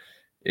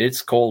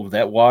 it's cold.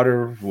 That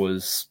water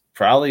was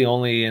probably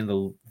only in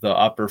the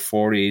upper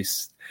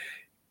 40s,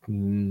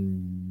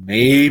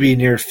 maybe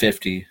near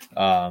 50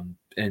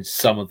 in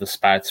some of the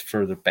spots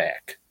further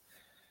back.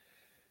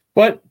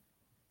 But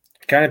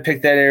kind of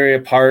picked that area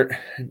apart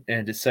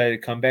and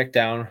decided to come back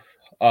down.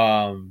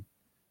 And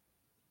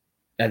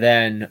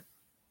then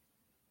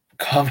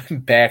coming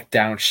back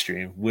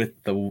downstream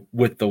with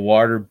the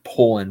water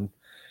pulling.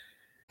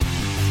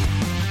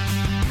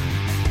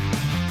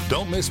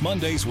 Don't miss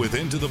Mondays with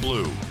Into the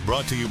Blue,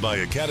 brought to you by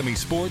Academy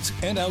Sports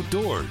and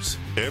Outdoors.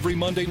 Every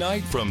Monday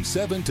night from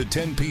 7 to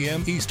 10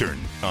 p.m. Eastern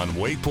on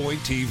Waypoint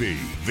TV,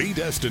 the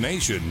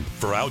destination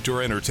for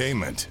outdoor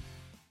entertainment.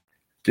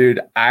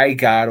 Dude, I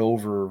got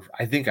over,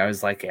 I think I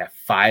was like at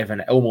 5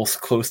 and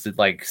almost close to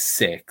like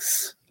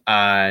 6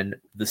 on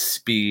the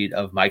speed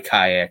of my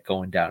kayak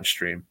going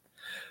downstream.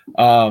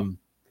 I'll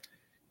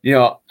be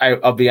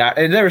honest,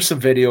 and there were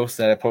some videos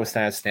that I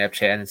posted on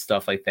Snapchat and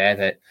stuff like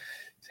that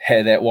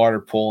had that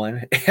water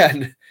pulling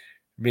and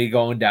me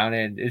going down,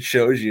 and it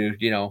shows you,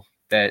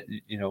 that,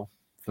 the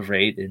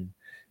rate, and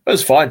it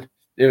was fun.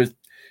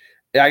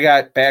 I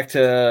got back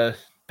to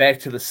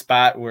the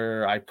spot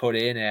where I put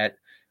in at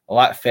a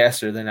lot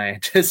faster than I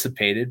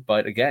anticipated,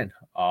 but again,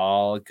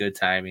 all good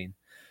timing.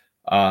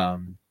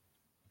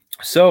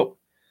 So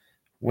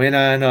went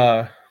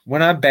on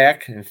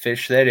back and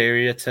fished that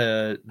area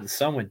to the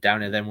sun went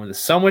down, and then when the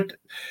sun went,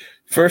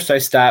 first I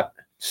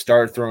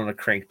started throwing a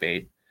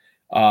crankbait.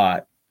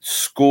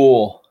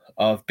 School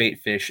of bait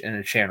fish and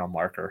a channel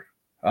marker,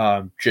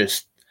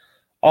 just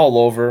all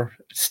over.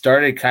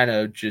 Started kind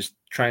of just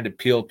trying to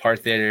peel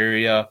apart that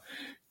area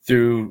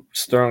through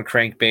throwing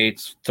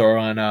crankbaits,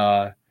 throwing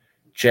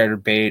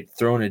chatterbait,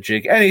 throwing a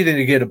jig, anything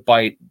to get a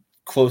bite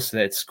close to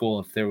that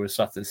school if there was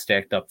something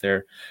stacked up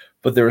there.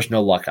 But there was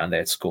no luck on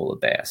that school of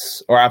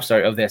bass,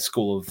 of that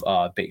school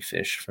of bait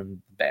fish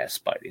from bass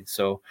biting.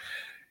 So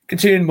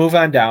continue to move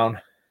on down.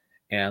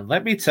 And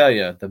let me tell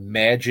you, the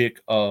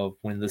magic of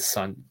when the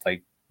sun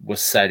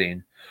was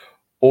setting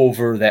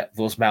over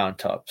those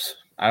mountaintops.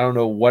 I don't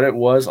know what it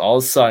was. All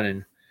of a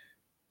sudden,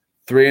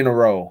 3 in a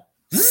row.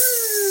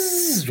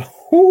 Zzz,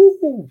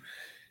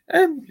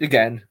 and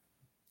again,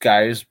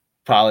 guys,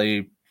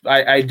 probably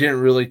I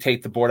didn't really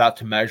take the board out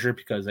to measure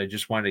because I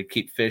just wanted to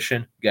keep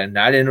fishing. Again,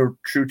 not in a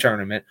true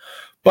tournament,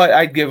 but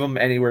I'd give them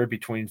anywhere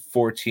between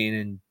 14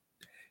 and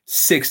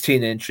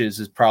 16 inches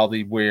is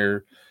probably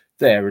where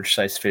the average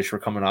size fish were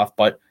coming off.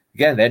 But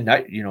again, that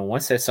night,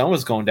 once that sun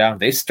was going down,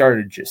 they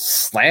started just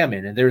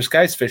slamming, and there was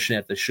guys fishing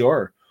at the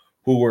shore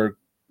who were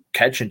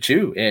catching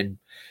too. And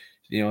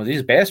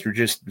these bass were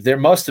there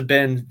must have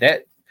been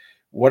that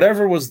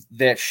whatever was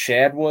that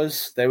shad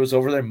was that was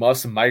over there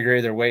must have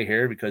migrated their way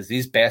here, because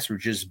these bass were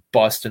just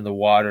busting the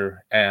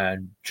water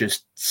and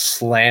just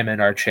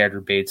slamming our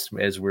chatterbaits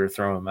as we were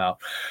throwing them out.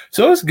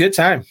 So it was a good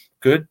time,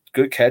 good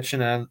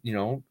catching on,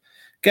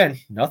 again,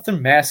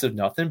 nothing massive,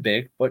 nothing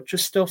big, but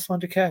just still fun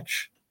to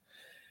catch.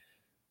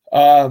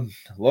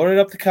 Loaded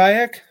up the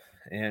kayak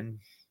and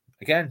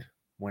again,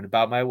 went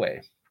about my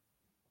way.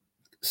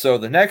 So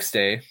the next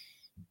day,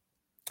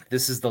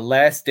 this is the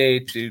last day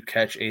to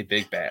catch a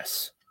big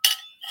bass.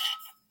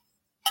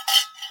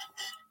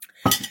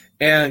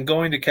 And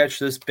going to catch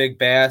this big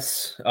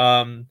bass,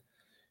 I'm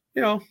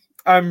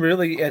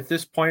really at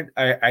this point,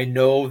 I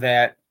know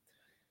that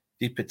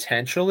the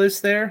potential is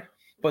there,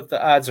 but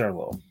the odds are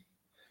low.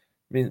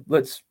 I mean,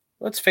 let's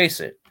face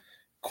it.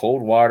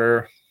 Cold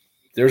water,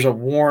 there's a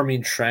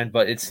warming trend,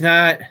 but it's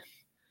not.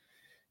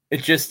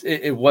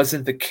 It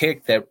wasn't the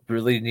kick that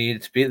really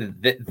needed to be.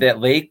 That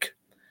lake,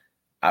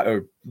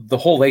 or the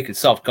whole lake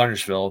itself,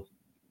 Guntersville,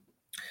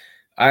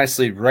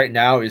 honestly, right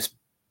now is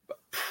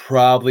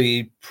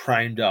probably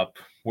primed up.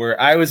 Where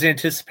I was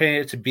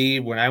anticipating it to be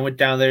when I went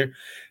down there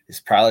is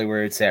probably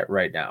where it's at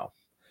right now.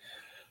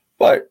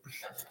 But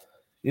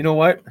you know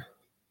what?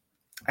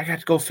 I got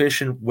to go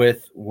fishing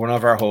with one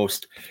of our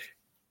hosts,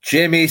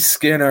 Jimmy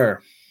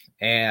Skinner.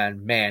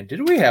 And man,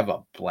 did we have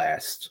a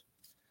blast.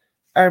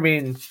 I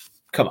mean,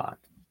 come on.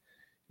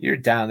 You're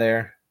down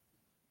there.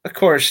 Of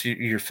course,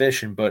 you're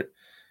fishing, but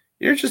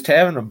you're just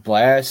having a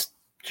blast,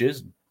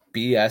 just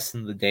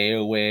BSing the day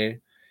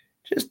away,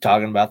 just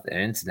talking about the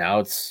ins and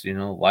outs,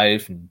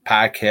 life and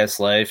podcast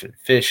life and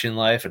fishing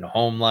life and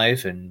home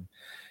life. And,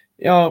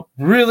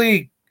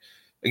 really,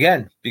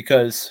 again,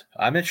 because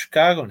I'm in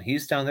Chicago and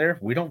he's down there,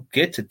 we don't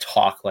get to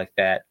talk like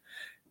that.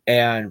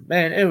 And,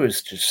 man, it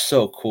was just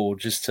so cool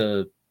just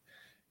to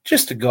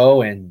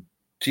go and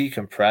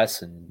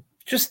decompress and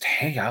just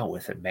hang out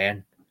with him,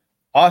 man.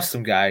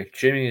 Awesome guy.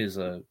 Jimmy is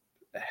a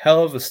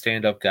hell of a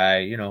stand-up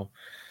guy,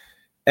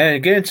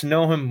 and getting to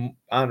know him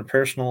on a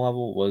personal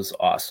level was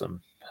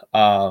awesome.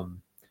 I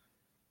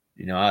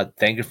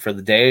thank him for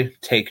the day,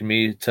 taking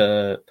me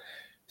to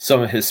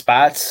some of his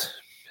spots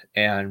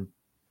and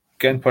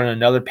again, putting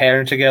another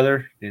pattern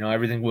together.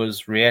 Everything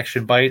was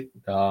reaction bite.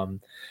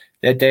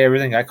 That day,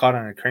 everything I caught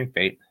on a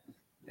crankbait,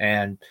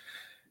 and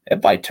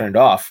that bite turned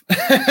off.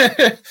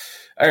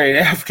 All right,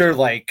 after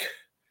like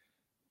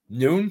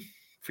noon,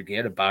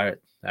 forget about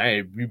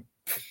it.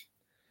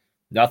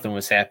 Nothing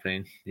was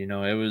happening. You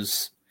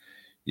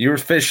were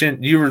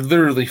fishing. You were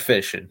literally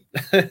fishing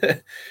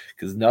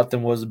because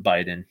nothing was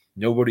biting.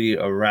 Nobody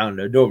around.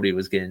 Nobody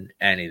was getting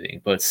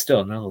anything. But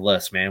still,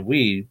 nonetheless, man,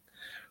 we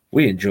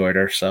enjoyed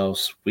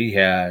ourselves. We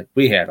had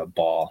a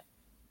ball,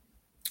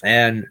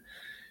 and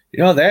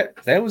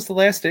that was the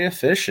last day of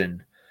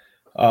fishing.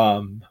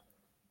 Headed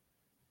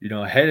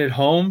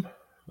home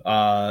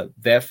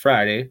that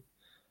Friday.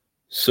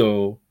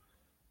 So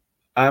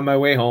on my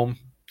way home,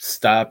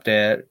 stopped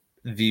at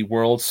the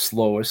world's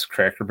slowest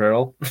Cracker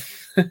Barrel.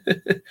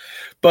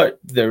 But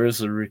there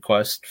was a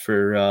request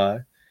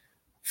for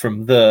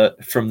from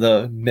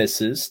the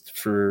missus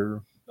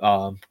for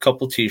a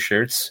couple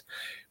t-shirts,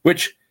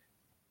 which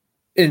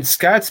in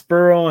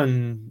Scottsboro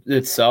and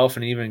itself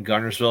and even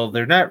Guntersville,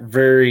 they're not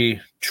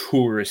very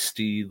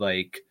touristy,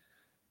 like,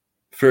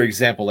 for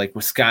example, like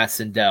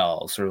Wisconsin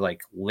Dells or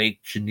like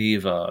Lake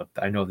Geneva.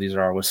 I know these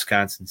are all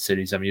Wisconsin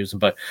cities I'm using,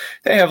 but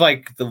they have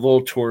like the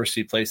little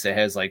touristy place that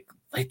has like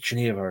Lake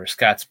Geneva or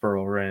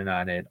Scottsboro written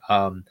on it.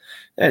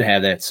 They didn't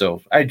have that,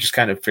 so I just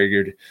kind of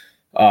figured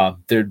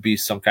there'd be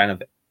some kind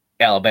of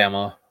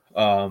Alabama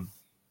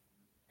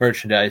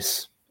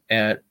merchandise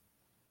at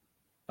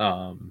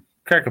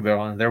Cracker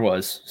Barrel, and there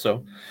was.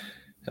 So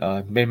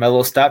made my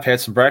little stop, had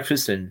some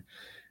breakfast, and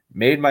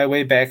made my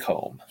way back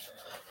home.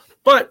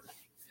 But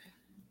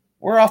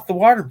we're off the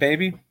water,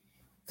 baby.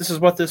 This is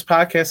what this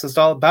podcast is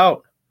all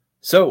about.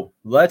 So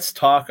let's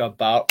talk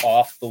about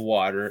off the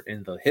water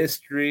and the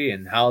history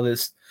and how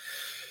this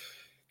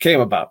came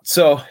about.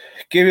 So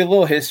give you a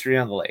little history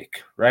on the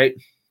lake, right?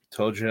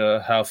 Told you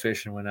how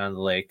fishing went on the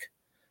lake.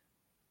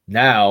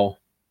 Now,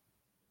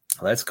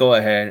 let's go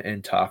ahead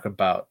and talk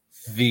about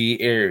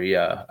the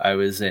area I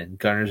was in,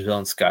 Guntersville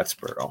and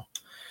Scottsboro.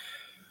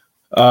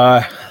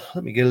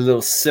 Let me get a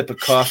little sip of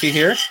coffee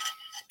here.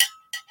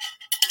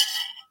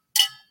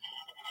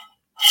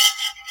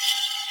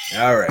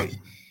 All right.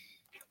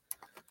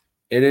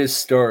 It is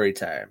story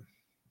time.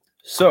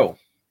 So,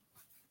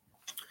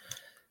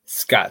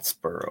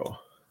 Scottsboro.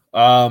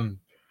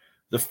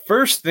 The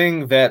first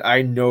thing that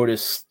I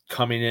noticed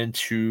coming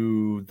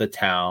into the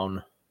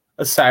town,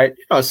 aside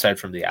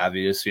from the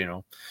obvious,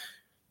 you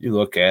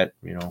look at,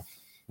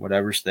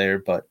 whatever's there,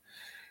 but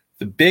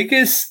the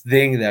biggest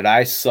thing that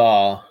I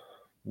saw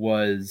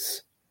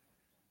was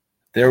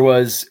there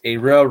was a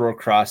railroad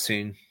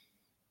crossing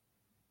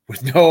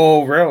with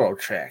no railroad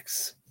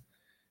tracks.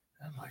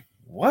 I'm like,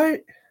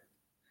 what?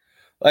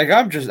 Like,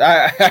 I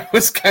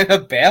was kind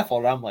of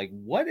baffled. I'm like,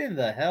 what in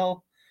the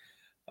hell?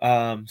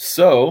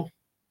 So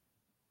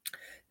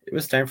it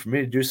was time for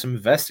me to do some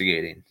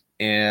investigating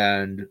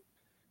and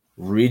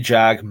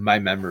re-jog my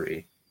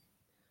memory.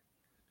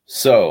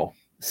 So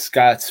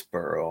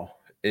Scottsboro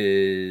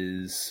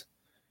is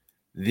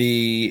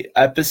the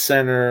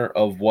epicenter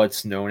of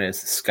what's known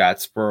as the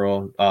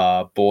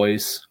Scottsboro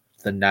Boys,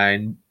 the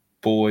 9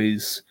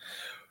 Boys,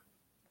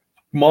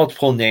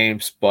 multiple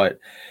names, but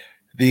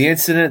the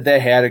incident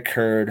that had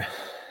occurred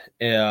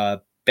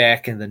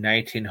back in the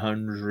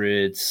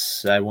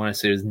 1900s, I want to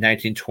say it was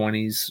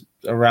 1920s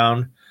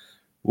around,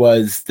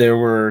 was there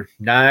were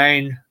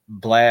 9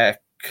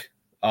 black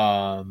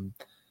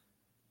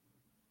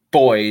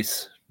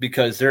boys,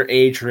 because their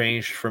age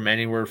ranged from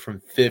anywhere from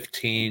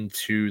 15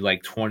 to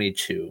like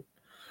 22,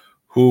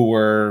 who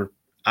were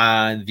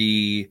on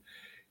the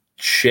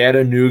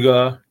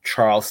Chattanooga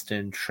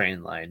Charleston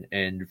train line.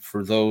 And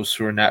for those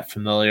who are not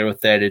familiar with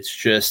that, it's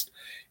just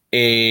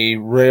a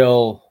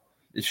rail.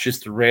 It's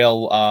just a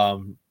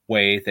rail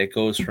way that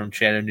goes from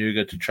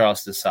Chattanooga to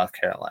Charleston, South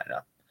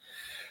Carolina.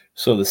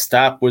 So the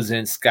stop was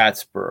in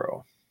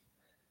Scottsboro,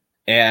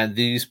 and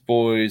these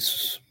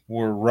boys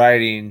were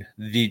riding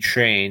the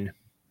train,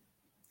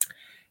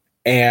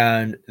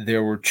 and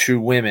there were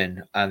two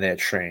women on that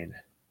train,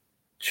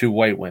 two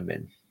white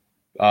women,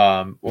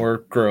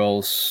 or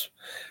girls.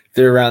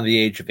 They're around the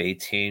age of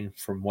 18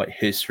 from what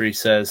history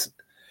says.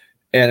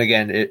 And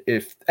again,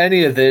 if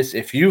any of this,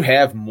 if you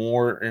have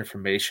more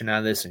information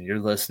on this and you're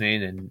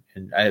listening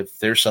and if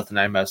there's something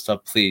I messed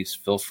up, please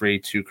feel free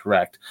to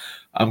correct.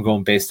 I'm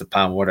going based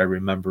upon what I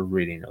remember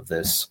reading of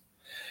this.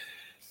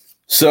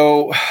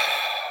 So,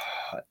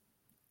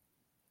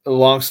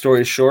 long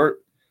story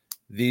short,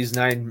 these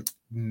 9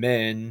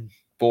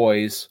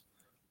 boys,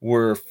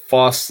 were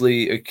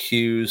falsely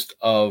accused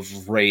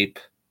of rape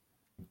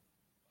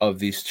of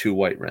these 2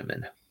 white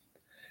women.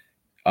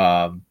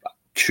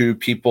 2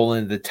 people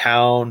in the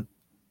town,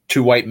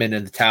 2 white men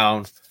in the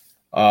town,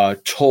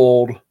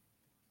 told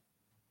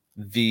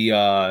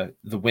the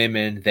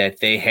women that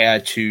they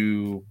had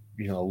to,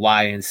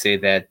 lie and say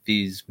that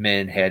these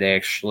men had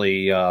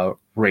actually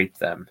raped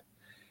them.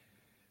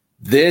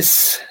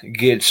 This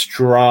gets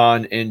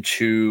drawn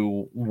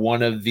into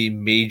one of the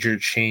major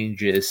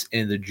changes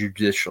in the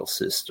judicial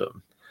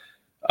system.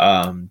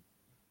 And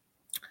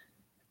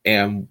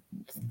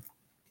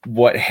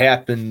what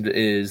happened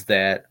is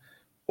that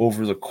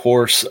over the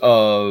course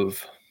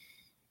of,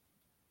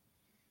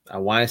 I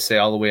want to say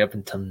all the way up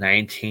until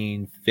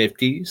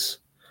 1950s,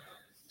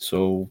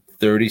 so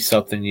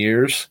 30-something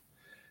years,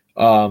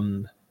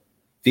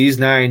 these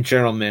 9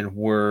 gentlemen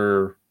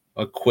were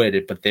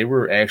acquitted, but they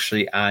were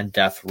actually on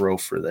death row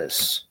for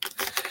this.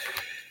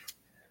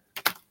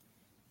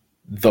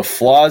 The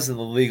flaws in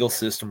the legal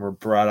system were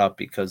brought up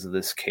because of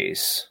this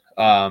case.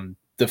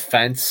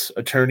 Defense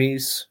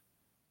attorneys,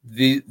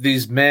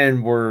 these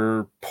men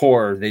were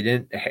poor.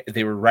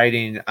 They were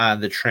riding on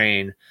the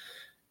train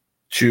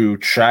to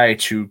try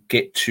to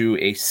get to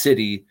a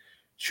city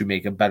to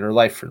make a better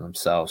life for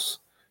themselves.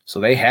 So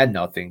they had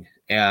nothing.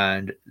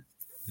 And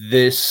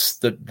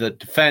the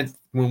defense,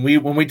 when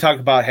we talk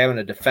about having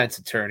a defense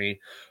attorney,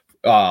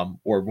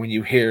 or when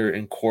you hear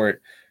in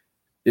court,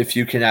 if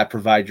you cannot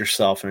provide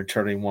yourself, an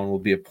attorney, one will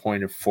be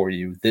appointed for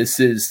you. This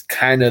is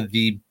kind of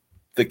the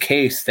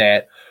case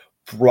that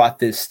brought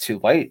this to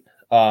light,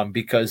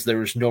 because there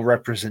was no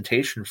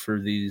representation for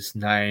these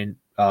 9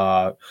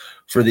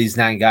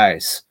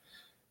 guys.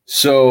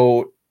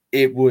 So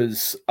it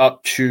was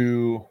up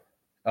to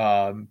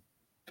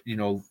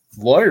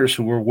lawyers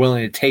who were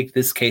willing to take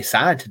this case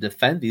on to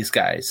defend these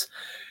guys.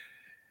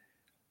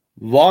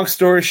 Long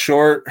story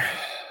short,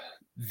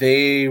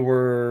 they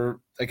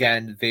were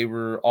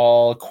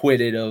all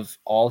acquitted of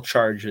all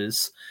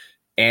charges,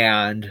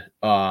 and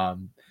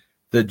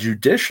the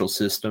judicial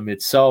system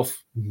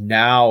itself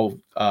now,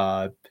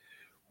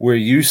 where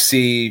you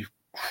see,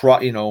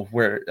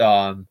 where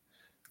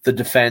the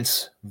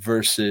defense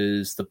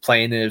versus the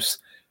plaintiffs,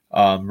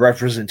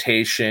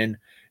 representation,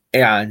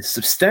 and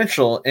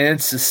substantial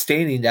and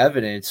sustaining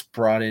evidence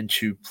brought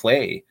into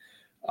play.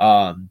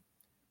 I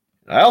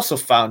also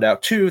found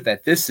out too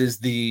that this is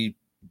the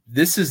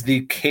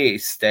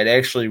case that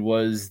actually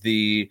was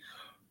the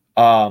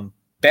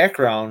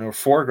background or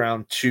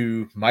foreground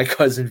to My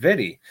Cousin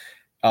Vinny,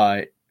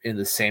 in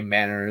the same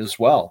manner as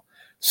well.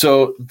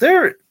 So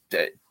there,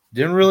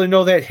 didn't really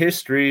know that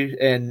history,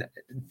 and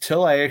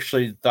until I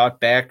actually thought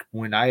back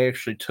when I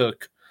actually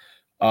took,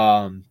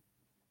 it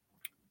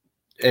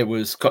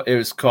was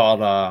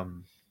called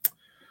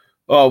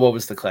what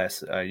was the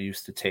class I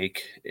used to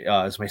take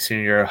as my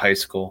senior year of high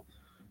school?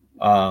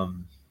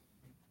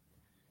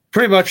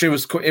 Pretty much it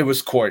was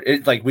court.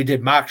 We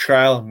did mock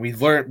trial, and we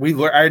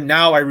learned.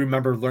 Now I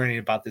remember learning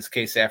about this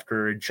case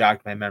after it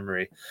jogged my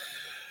memory.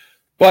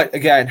 But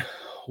again,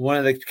 one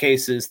of the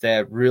cases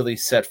that really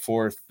set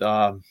forth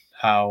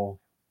how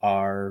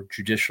our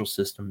judicial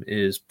system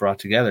is brought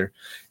together.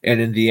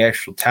 And in the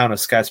actual town of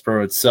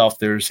Scottsboro itself,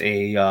 there's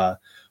a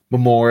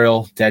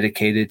memorial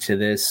dedicated to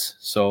this.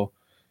 So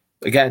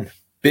again,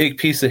 big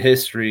piece of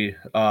history,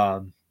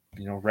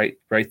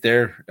 right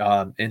there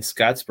in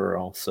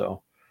Scottsboro.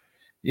 So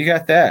you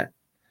got that.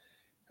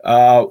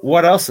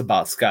 What else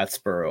about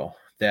Scottsboro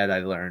that I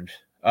learned?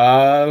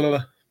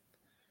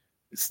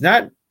 It's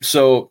not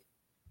so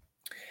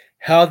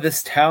how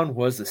this town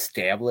was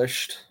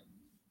established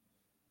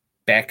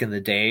back in the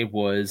day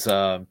was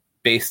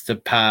based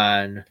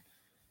upon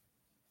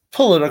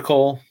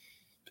political,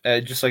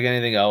 just like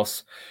anything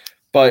else.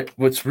 But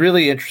what's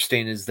really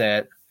interesting is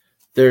that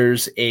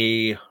there's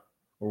a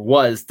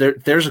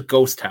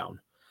ghost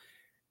town,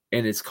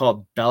 and it's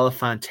called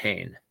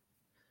Bellefontaine.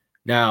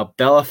 Now,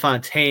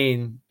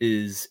 Bellefontaine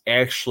is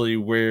actually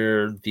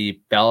where the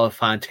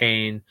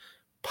Bellefontaine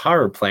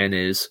power plant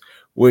is,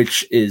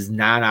 which is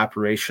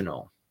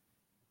non-operational.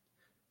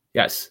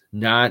 Yes,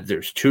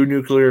 there's 2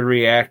 nuclear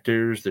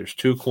reactors, there's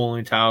 2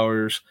 cooling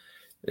towers.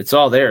 It's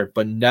all there,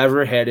 but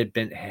never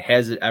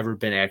has it ever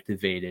been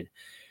activated.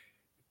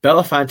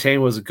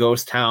 Bellefontaine was a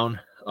ghost town.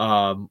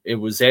 It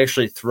was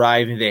actually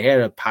thriving. They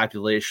had a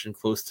population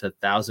close to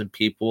 1,000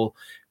 people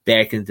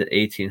back in the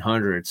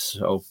 1800s.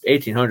 So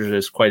 1800s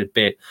is quite a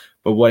bit.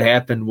 But what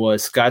happened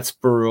was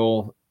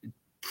Scottsboro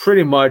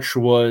pretty much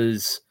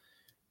was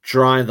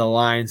drawing the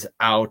lines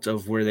out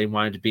of where they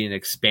wanted to be and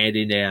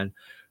expanding. And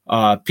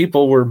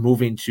people were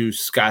moving to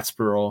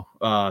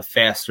Scottsboro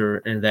faster.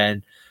 And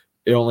then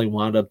it only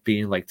wound up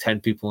being like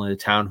 10 people in the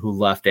town who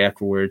left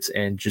afterwards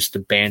and just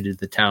abandoned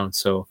the town.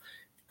 So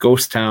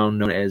ghost town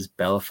known as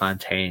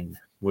Bellefontaine,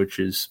 which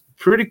is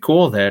pretty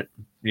cool that,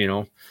 I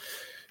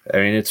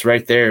mean, it's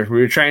right there. We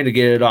were trying to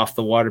get it off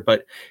the water,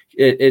 but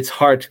it's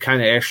hard to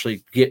kind of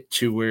actually get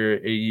to where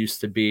it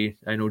used to be.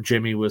 I know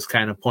Jimmy was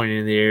kind of pointing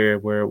in the area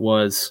where it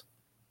was.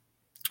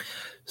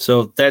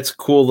 So that's a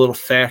cool little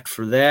fact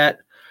for that.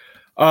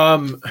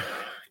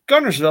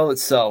 Guntersville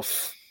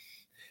itself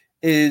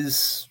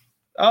is,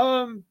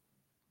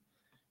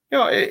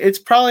 it's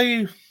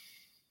probably,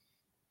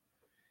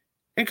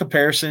 in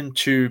comparison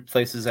to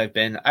places I've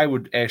been, I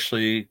would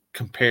actually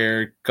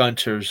compare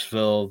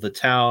Guntersville, the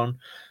town,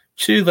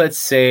 to, let's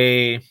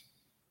say,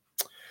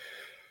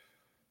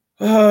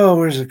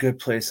 where's a good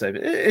place I've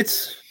been?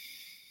 It's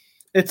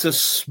a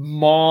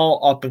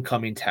small up and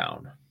coming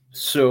town.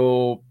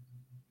 So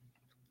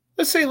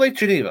let's say Lake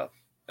Geneva.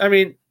 I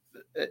mean,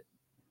 it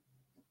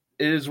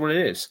is what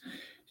it is.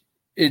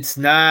 It's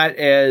not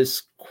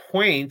as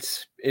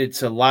quaint.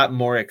 It's a lot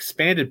more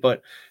expanded,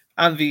 but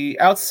on the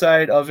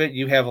outside of it,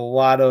 you have a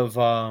lot of,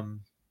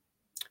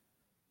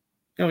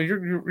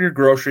 your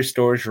grocery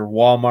stores, your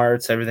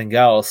Walmarts, everything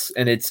else,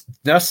 and it's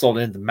nestled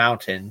in the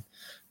mountain,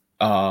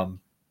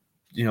 down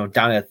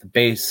at the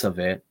base of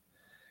it.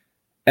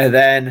 And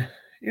then,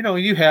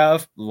 you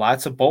have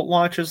lots of boat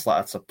launches,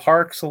 lots of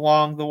parks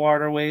along the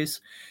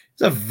waterways.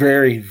 It's a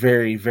very,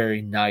 very,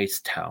 very nice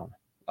town.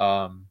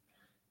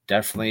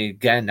 Definitely,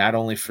 again, not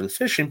only for the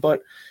fishing,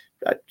 but,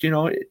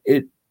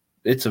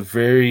 it's a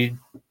very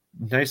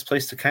nice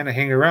place to kind of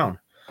hang around.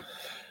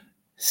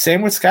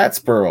 Same with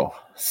Scottsboro.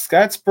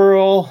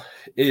 Scottsboro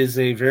is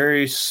a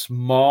very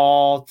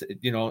small,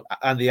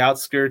 on the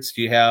outskirts,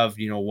 you have,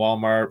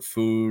 Walmart,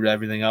 food,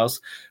 everything else,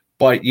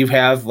 but you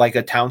have like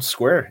a town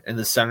square in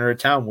the center of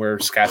town where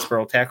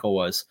Scottsboro Tackle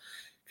was.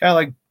 Kind of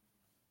like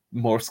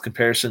most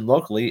comparison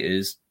locally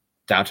is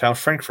downtown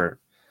Frankfort.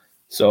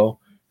 So,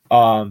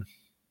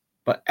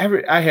 but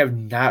I have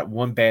not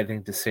one bad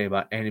thing to say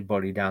about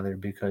anybody down there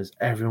because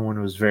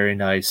everyone was very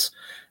nice.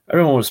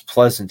 Everyone was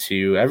pleasant to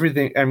you.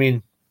 Everything, I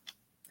mean,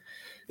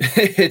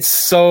 it's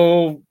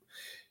so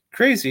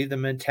crazy, the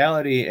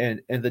mentality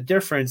and the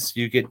difference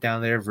you get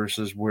down there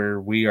versus where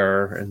we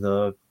are in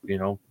the,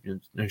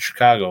 in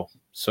Chicago.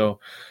 So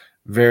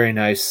very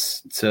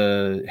nice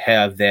to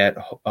have that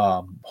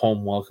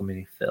home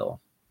welcoming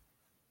feel.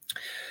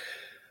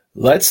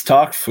 Let's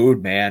talk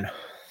food, man.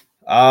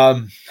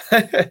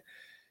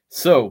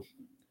 So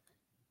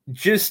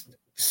just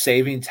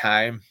saving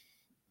time.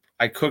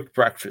 I cooked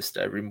breakfast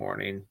every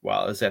morning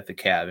while I was at the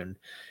cabin.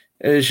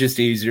 It was just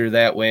easier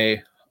that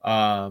way.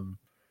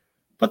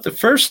 But the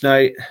first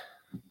night,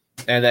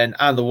 and then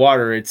on the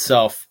water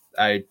itself,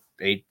 I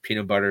ate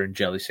peanut butter and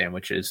jelly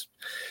sandwiches.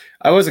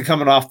 I wasn't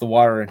coming off the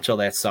water until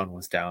that sun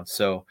was down.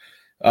 So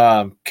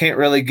can't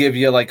really give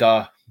you like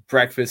a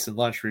breakfast and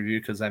lunch review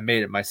because I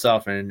made it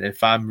myself. And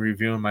if I'm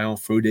reviewing my own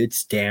food,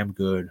 it's damn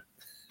good.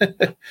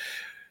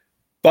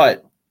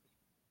 But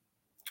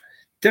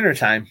dinner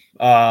time,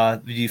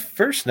 the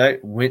first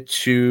night went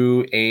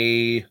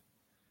to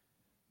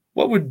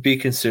what would be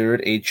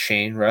considered a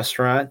chain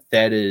restaurant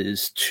that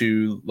is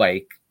to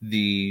like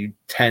the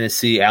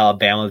Tennessee,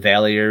 Alabama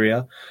Valley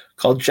area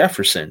called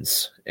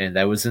Jefferson's. And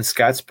that was in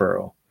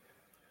Scottsboro.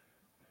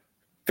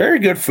 Very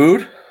good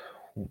food.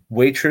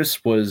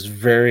 Waitress was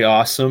very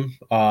awesome.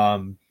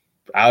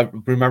 I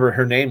remember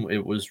her name.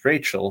 It was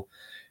Rachel.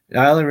 And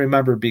I only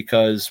remember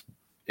because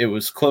it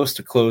was close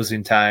to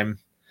closing time.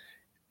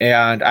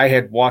 And I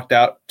had walked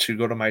out to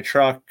go to my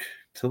truck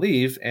to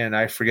leave, and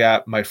I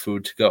forgot my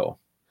food to go.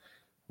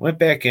 Went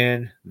back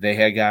in. They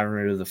had gotten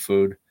rid of the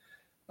food.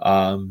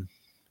 And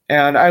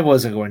I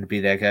wasn't going to be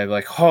that guy.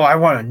 Like, oh, I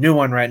want a new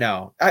one right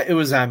now. It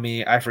was on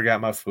me. I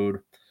forgot my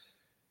food.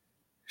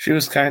 She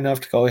was kind enough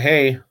to go,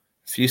 hey,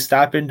 if you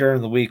stop in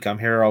during the week, I'm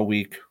here all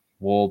week.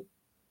 We'll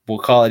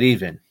call it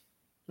even.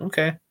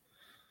 Okay.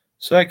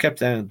 So I kept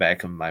that in the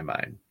back of my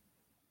mind.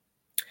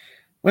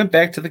 Went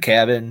back to the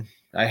cabin.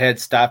 I had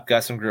stopped,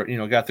 got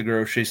got the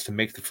groceries to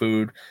make the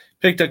food.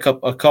 Picked a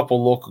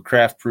couple local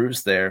craft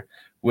brews there,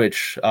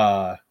 which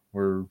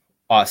were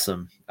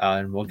awesome,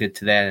 and we'll get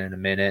to that in a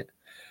minute.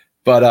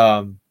 But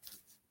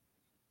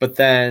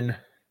then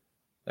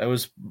that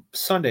was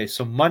Sunday,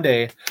 so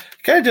Monday,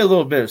 kind of did a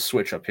little bit of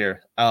switch up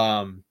here,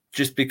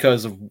 just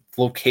because of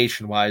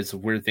location wise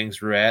of where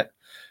things were at.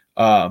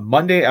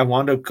 Monday, I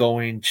wound up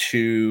going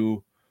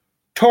to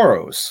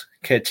Toro's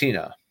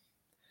Cantina,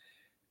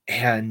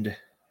 and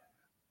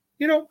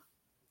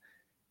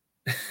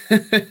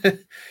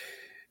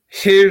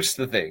here's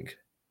the thing.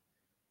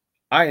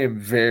 I am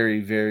very,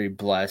 very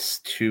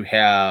blessed to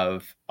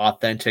have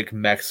authentic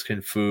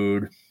Mexican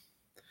food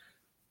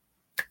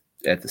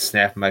at the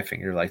snap of my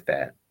finger like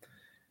that.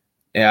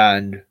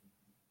 And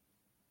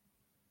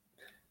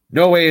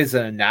no way is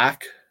a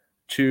knock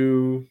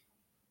to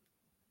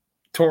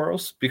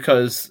Toro's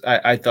because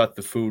I thought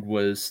the food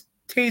was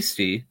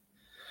tasty.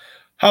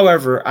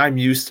 However, I'm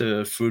used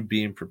to food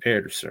being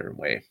prepared a certain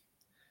way.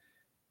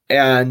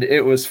 And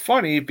it was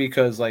funny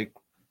because, like,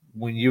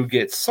 when you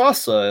get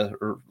salsa,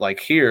 or like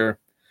here,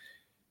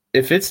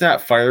 if it's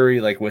not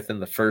fiery, like within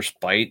the first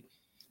bite,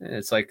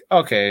 it's like,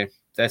 okay,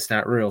 that's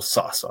not real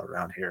salsa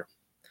around here.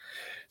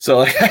 So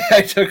like,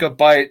 I took a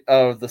bite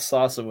of the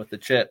salsa with the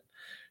chip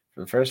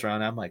for the first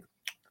round. I'm like,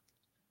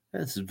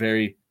 this is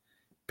very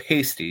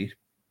pasty.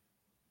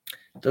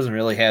 It doesn't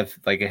really have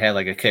like, it had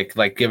like a kick,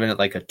 like giving it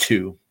like a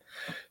 2.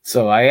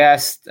 So I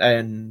asked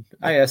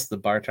the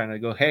bartender, I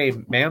go, hey,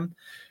 ma'am,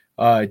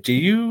 do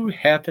you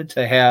happen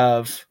to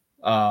have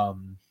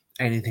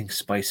anything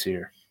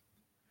spicier?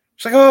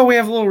 She's like, oh, we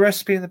have a little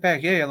recipe in the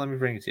back. Yeah, let me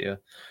bring it to you.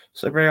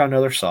 So I bring out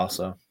another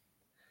salsa.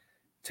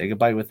 Take a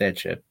bite with that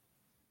chip.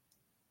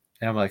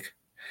 And I'm like,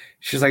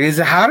 she's like, is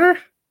it hotter?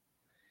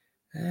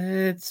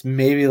 It's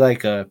maybe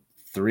like a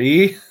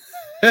 3.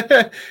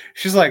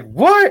 She's like,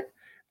 what?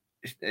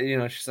 You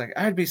know, she's like,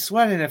 I'd be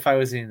sweating if I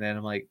was eating that.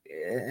 I'm like,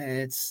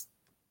 it's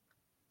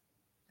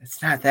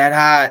not that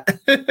hot.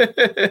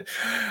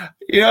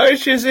 You know,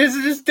 it's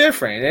just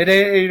different. It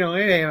ain't, you know,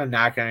 it ain't a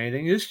knock on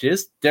anything. It's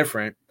just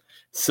different.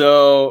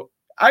 So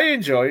I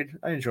enjoyed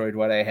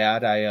what I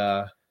had.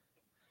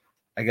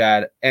 I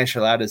got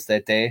enchiladas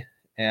that day,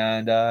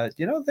 and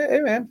you know,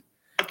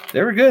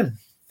 they were good.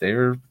 They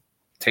were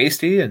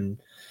tasty, and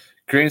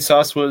green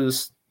sauce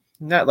was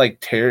not like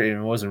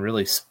terrible. It wasn't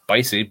really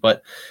spicy,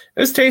 but it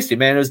was tasty,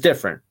 man. It was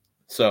different.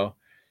 So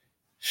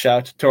shout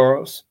out to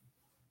Toro's.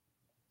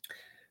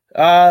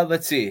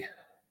 Let's see.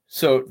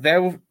 So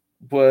that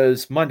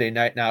was Monday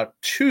night. Now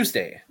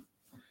Tuesday,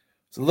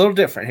 it's a little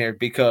different here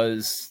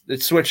because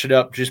it switched it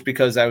up just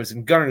because I was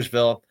in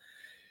Guntersville.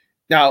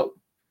 Now,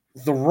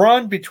 the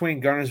run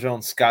between Guntersville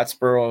and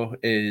Scottsboro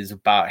is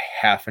about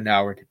half an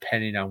hour,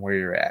 depending on where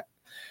you're at.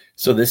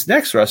 So this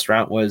next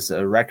restaurant was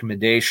a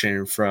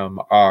recommendation from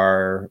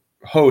our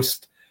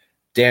host,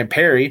 Dan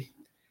Perry,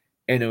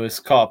 and it was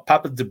called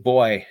Papa de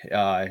Boy.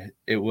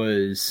 It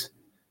was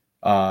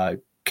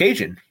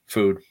Cajun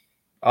food.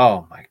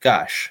 Oh my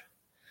gosh.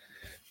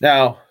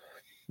 Now,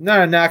 not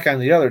a knock on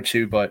the other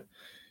two, but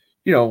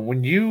you know,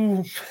 when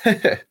you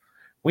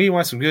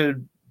want some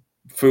good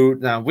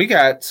food, now we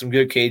got some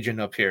good Cajun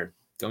up here.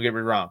 Don't get me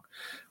wrong.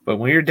 But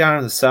when you're down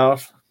in the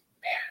South,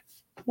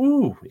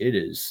 man, it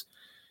is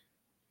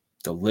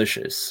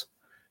delicious.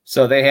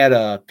 So they had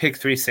a pick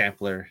 3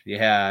 sampler. You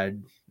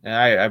had, and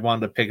I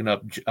wound up picking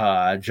up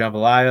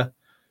jambalaya,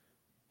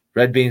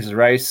 red beans and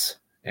rice,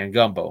 and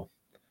gumbo.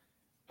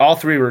 All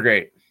 3 were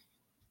great.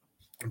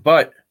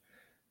 But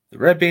the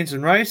red beans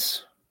and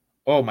rice,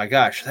 oh my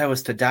gosh, that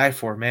was to die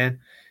for, man.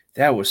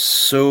 That was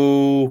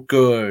so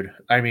good.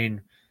 I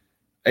mean,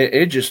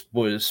 it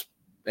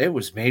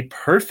was made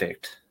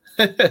perfect.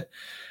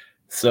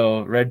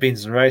 So red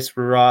beans and rice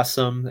were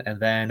awesome. And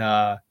then,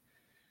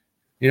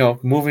 you know,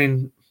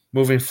 moving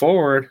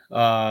forward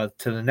to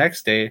the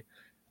next day,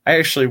 I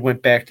actually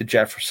went back to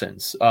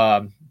Jefferson's.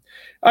 I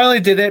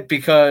only did it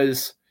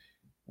because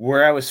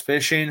where I was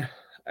fishing,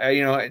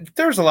 you know,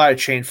 there was a lot of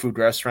chain food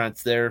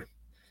restaurants there.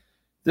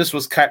 This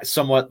was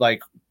somewhat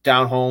like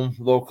down home,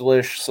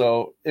 localish,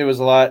 so it was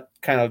a lot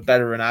kind of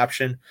better an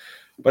option.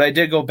 But I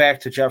did go back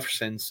to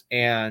Jefferson's,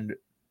 and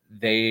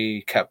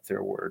they kept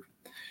their word.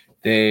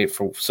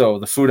 So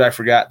the food I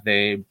forgot,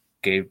 they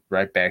gave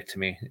right back to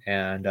me,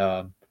 and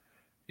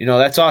you know,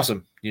 that's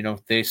awesome. You know,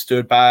 they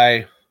stood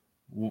by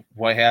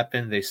what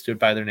happened. They stood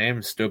by their name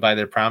and stood by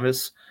their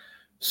promise.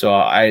 So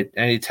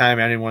anytime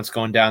anyone's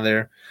going down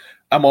there,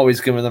 I'm always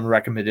giving them a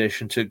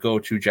recommendation to go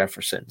to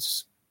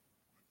Jefferson's.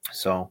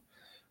 So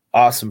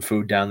awesome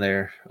food down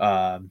there.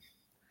 Then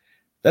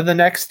the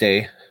next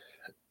day,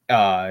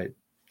 let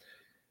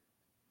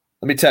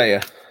me tell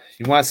you,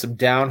 you want some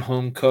down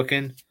home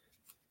cooking?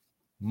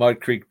 Mud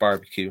Creek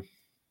Barbecue.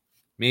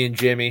 Me and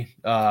Jimmy,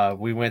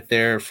 we went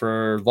there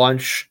for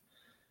lunch.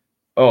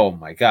 Oh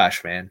my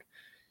gosh, man.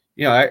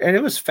 You know, and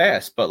it was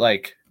fast, but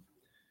like,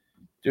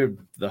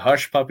 dude, the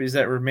hush puppies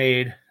that were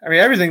made, I mean,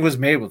 everything was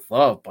made with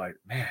love, but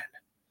man,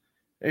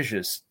 it's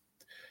just,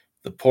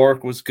 the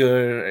pork was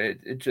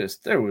good.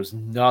 There was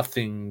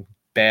nothing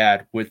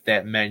bad with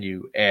that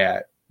menu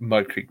at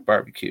Mud Creek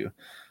Barbecue.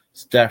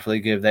 So definitely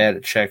give that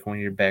a check when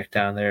you're back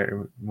down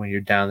there,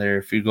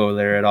 if you go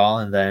there at all.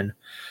 And then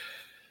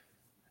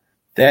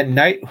that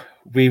night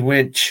we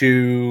went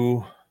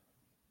to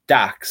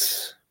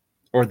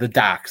the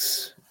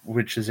Docks,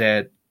 which is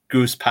at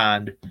Goose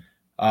Pond.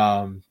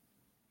 And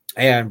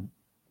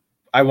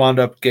I wound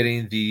up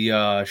getting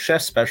the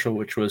chef special,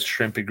 which was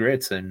shrimp and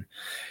grits. And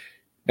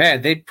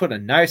man, they put a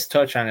nice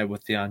touch on it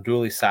with the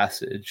andouille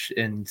sausage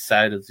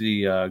inside of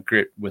the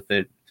grit with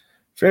it.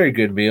 Very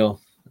good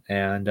meal.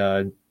 And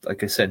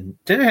like I said,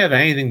 didn't have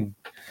anything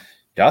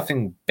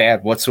Nothing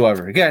bad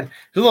whatsoever. Again,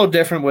 it's a little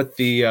different with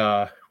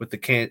the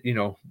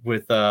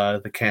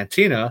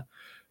cantina,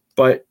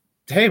 but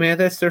hey, man,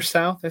 that's their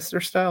style. That's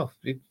their style.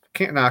 You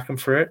can't knock them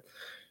for it.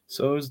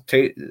 So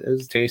it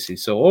was tasty.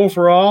 So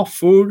overall,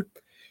 food,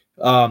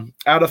 out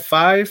of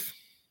 5,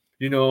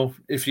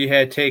 if you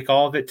had to take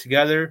all of it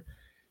together,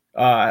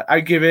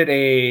 I give it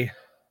a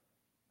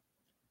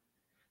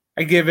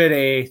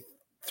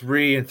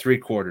 3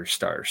 3/4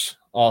 stars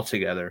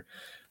altogether.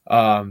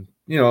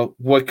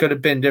 What could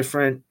have been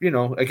different,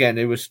 again,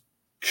 it was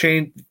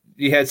chain.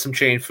 You had some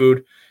chain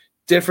food,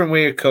 different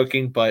way of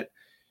cooking, but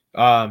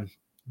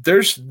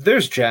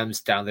there's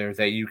gems down there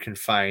that you can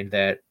find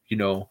that,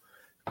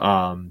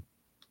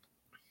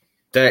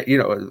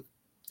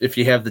 if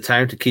you have the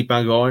time to keep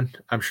on going,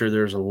 I'm sure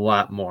there's a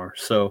lot more.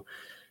 So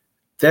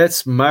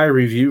that's my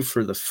review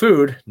for the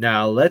food.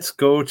 Now let's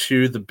go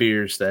to the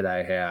beers that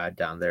I had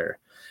down there.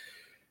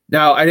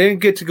 Now, I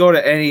didn't get to go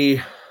to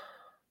any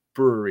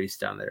breweries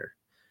down there.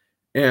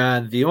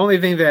 And the only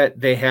thing that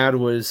they had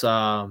was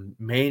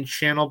Main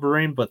Channel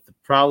Brewing, but the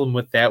problem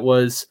with that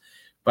was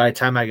by the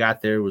time I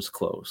got there, it was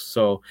closed.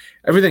 So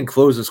everything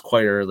closes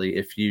quite early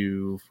if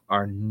you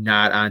are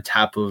not on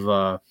top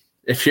of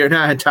if you're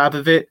not on top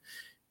of it,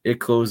 it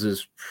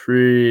closes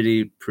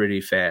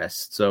pretty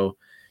fast. So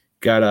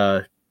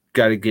gotta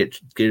get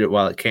it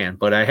while it can.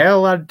 But I had a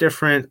lot of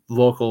different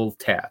local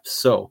taps.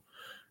 So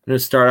I'm gonna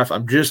start off.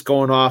 I'm just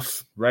going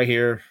off right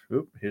here.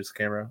 Oop, here's the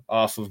camera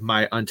off of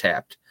my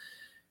Untapped.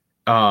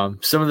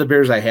 Some of the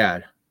beers I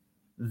had.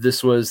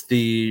 This was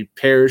the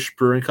Parish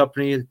Brewing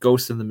Company,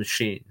 Ghost in the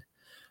Machine.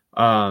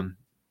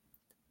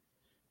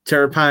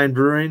 Terrapine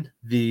Brewing,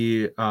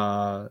 the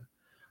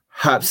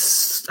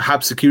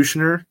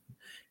Hopsecutioner.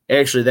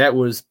 Actually, that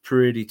was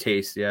pretty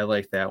tasty. I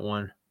like that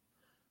one.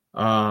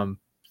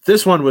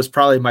 This one was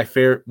probably my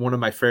favorite. One of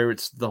my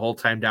favorites the whole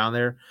time down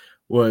there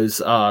was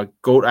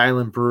Goat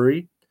Island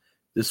Brewery.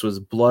 This was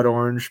Blood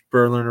Orange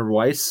Berliner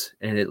Weiss,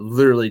 and it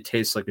literally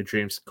tastes like a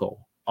dreamsicle.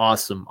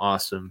 Awesome.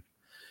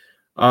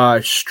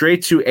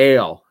 Straight to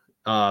Ale.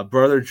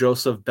 Brother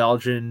Joseph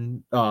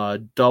Belgian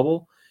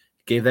double.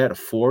 Gave that a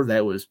 4.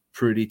 That was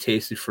pretty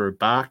tasty for a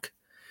Bach.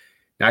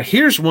 Now,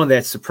 here's one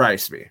that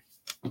surprised me.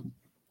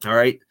 All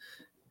right.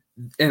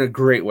 In a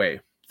great way.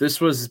 This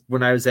was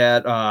when I was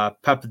at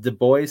Papa Du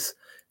Bois.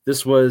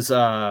 This was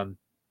the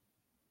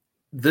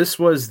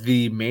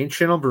Main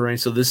Channel Brewing.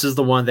 So this is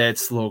the one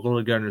that's local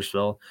to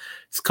Guntersville.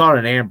 It's called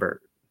an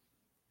Amber.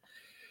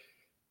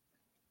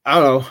 I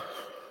don't know.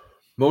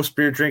 Most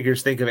beer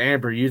drinkers think of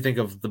amber. You think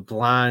of the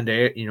blonde,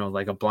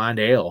 like a blonde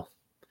ale.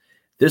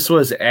 This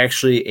was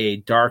actually a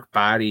dark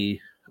body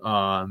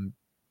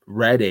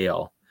red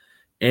ale,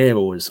 and it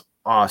was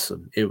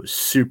awesome. It was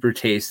super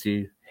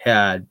tasty.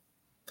 That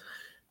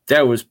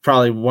was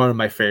probably one of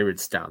my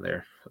favorites down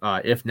there,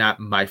 if not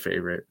my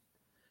favorite.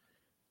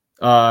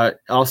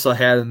 Also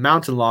had a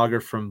Mountain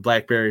Lager from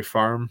Blackberry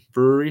Farm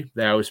Brewery.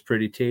 That was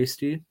pretty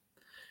tasty.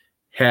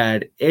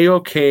 Had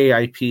AOK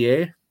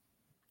IPA.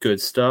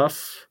 Good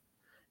stuff.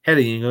 Had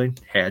a Yuengling.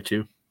 Had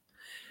to.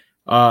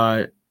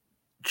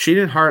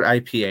 Cheating Heart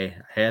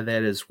IPA. Had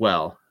that as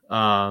well.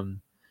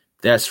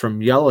 That's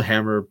from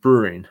Yellowhammer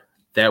Brewing.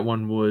 That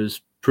one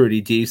was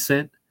pretty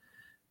decent.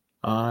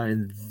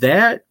 And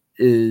that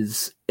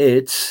is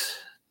it.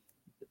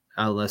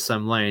 Unless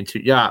I'm lying to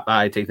you. Yeah,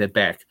 I take that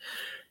back.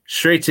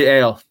 Straight to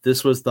Ale.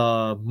 This was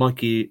the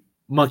Monkey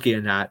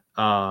and Not.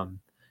 And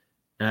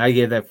I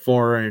gave that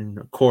 4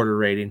 1/4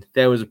 rating.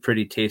 That was a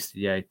pretty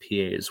tasty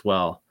IPA as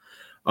well.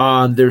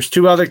 There's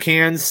 2 other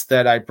cans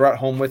that I brought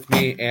home with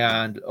me,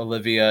 and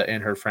Olivia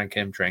and her friend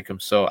Kim drank them,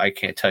 so I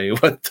can't tell you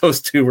what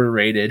those 2 were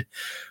rated.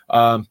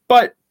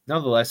 But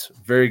nonetheless,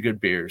 very good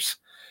beers.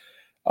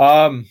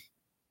 And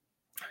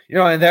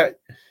that,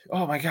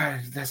 oh my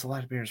God, that's a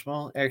lot of beers.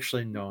 Well,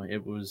 actually, no,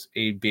 it was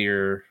a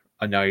beer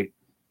a night.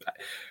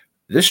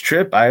 This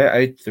trip,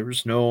 there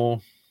was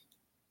no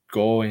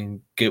go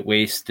and get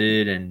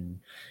wasted and,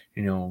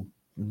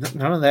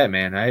 none of that,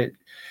 man.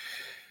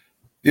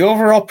 The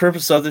overall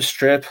purpose of this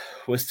trip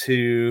was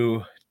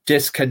to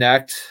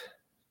disconnect,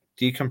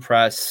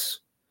 decompress,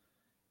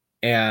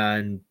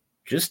 and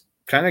just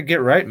kind of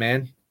get right,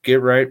 man. Get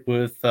right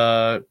with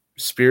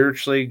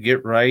spiritually,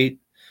 get right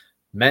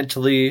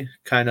mentally,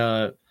 kind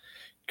of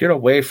get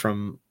away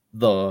from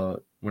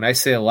when I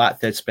say a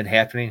lot that's been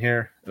happening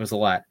here, it was a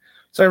lot.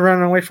 So I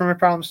run away from my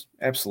problems?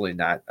 Absolutely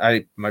not.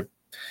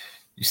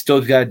 You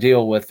still got to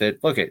deal with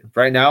it. Look,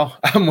 right now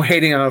I'm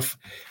waiting on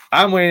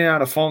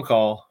a phone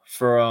call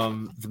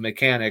from the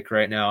mechanic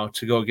right now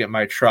to go get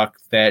my truck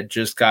that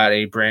just got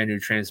a brand new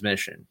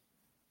transmission.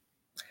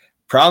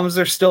 Problems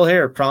are still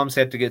here. Problems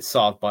have to get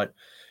solved, but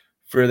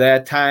for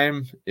that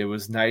time, it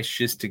was nice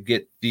just to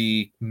get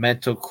the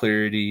mental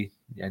clarity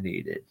I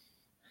needed.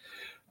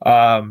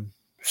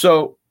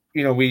 So,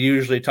 we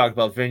usually talk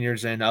about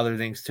vineyards and other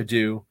things to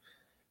do.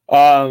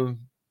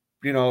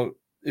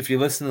 If you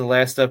listen to the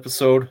last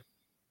episode,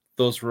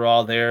 those were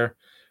all there.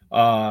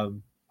 I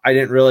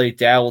didn't really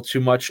dabble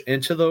too much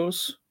into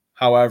those.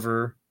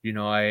 However,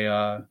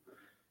 I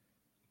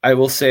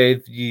will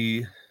say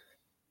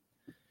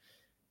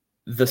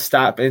the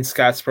stop in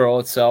Scottsboro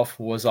itself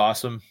was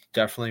awesome.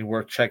 Definitely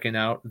worth checking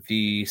out.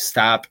 The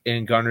stop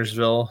in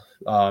Guntersville,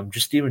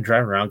 just even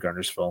driving around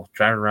Guntersville,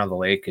 driving around the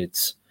lake,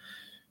 it's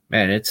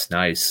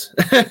nice.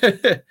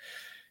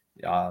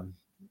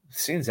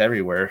 Scenes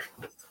everywhere.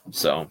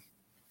 So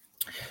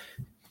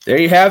there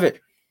you have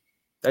it.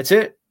 That's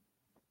it.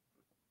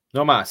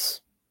 No mas.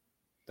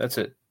 That's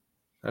it.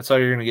 That's all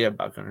you're going to get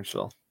about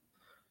Guntersville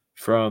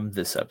from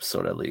this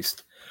episode, at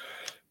least.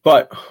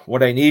 But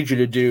what I need you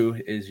to do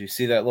is, you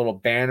see that little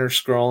banner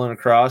scrolling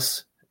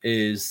across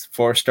is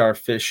 4-Star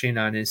Fishing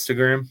on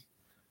Instagram.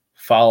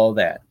 Follow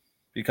that,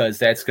 because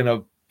that's going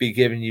to be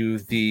giving you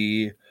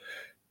the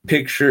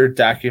picture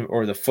document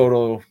or the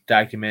photo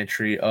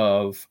documentary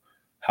of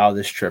how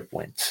this trip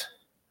went.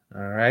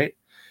 All right.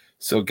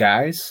 So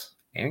guys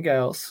and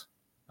gals,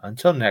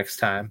 until next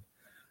time,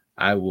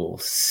 I will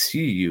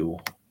see you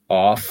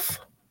off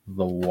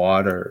the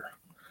water.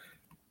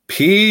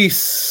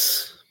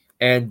 Peace.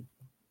 And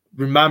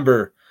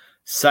remember,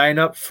 sign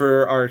up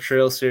for our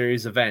Trail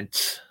Series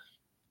event.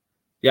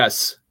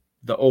 Yes,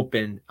 the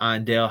Open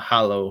on Dale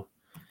Hollow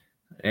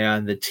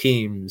and the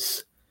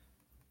teams.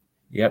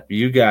 Yep,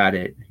 you got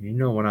it. You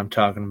know what I'm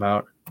talking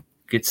about.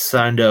 Get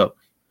signed up.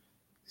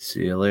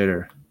 See you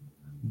later.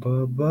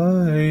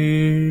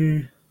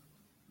 Bye-bye.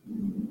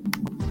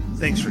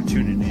 Thanks for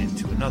tuning in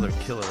to another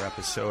killer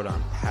episode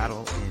on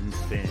Paddle and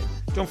Fin.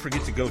 Don't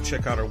forget to go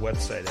check out our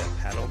website at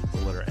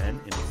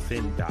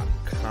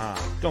paddle_n_fin.com.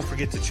 Don't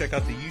forget to check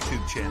out the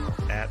YouTube channel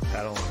at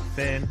Paddle and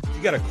Fin. If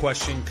you got a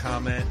question,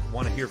 comment,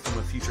 want to hear from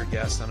a future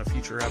guest on a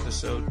future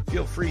episode,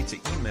 feel free to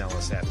email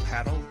us at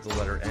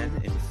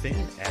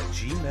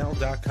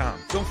paddle_n_fin@gmail.com.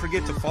 Don't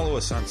forget to follow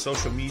us on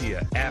social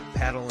media at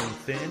Paddle and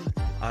Fin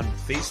on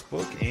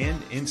Facebook and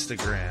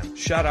Instagram.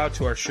 Shout out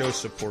to our show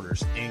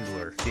supporters,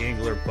 Angler. The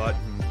Angler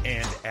button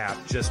and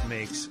app just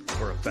makes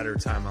for a better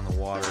time on the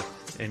water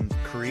and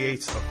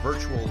creates a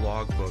virtual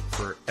logbook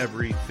for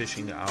every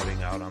fishing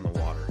outing out on the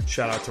water.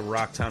 Shout out to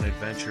Rocktown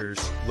Adventures,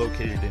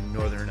 located in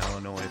northern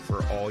Illinois,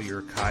 for all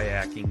your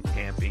kayaking,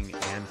 camping,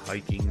 and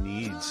hiking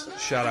needs.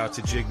 Shout out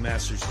to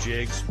Jigmasters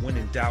Jigs. When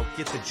in doubt,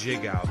 get the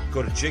jig out.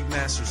 Go to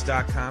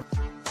jigmasters.com.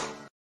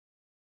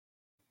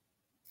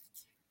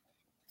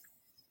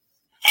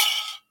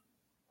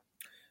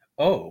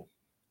 Oh,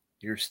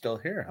 you're still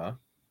here, huh?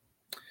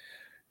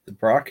 The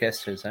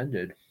broadcast has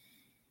ended.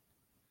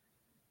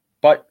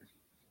 But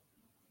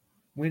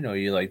we know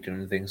you like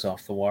doing things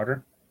off the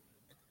water.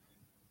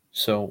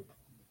 So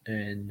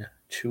in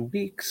 2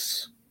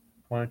 weeks,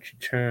 why don't you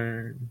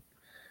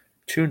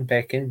tune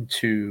back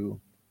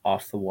into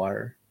Off the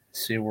Water,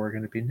 see where we're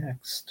going to be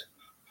next.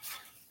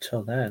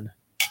 Till then,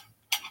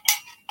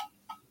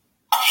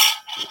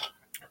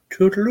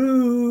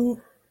 toodaloo.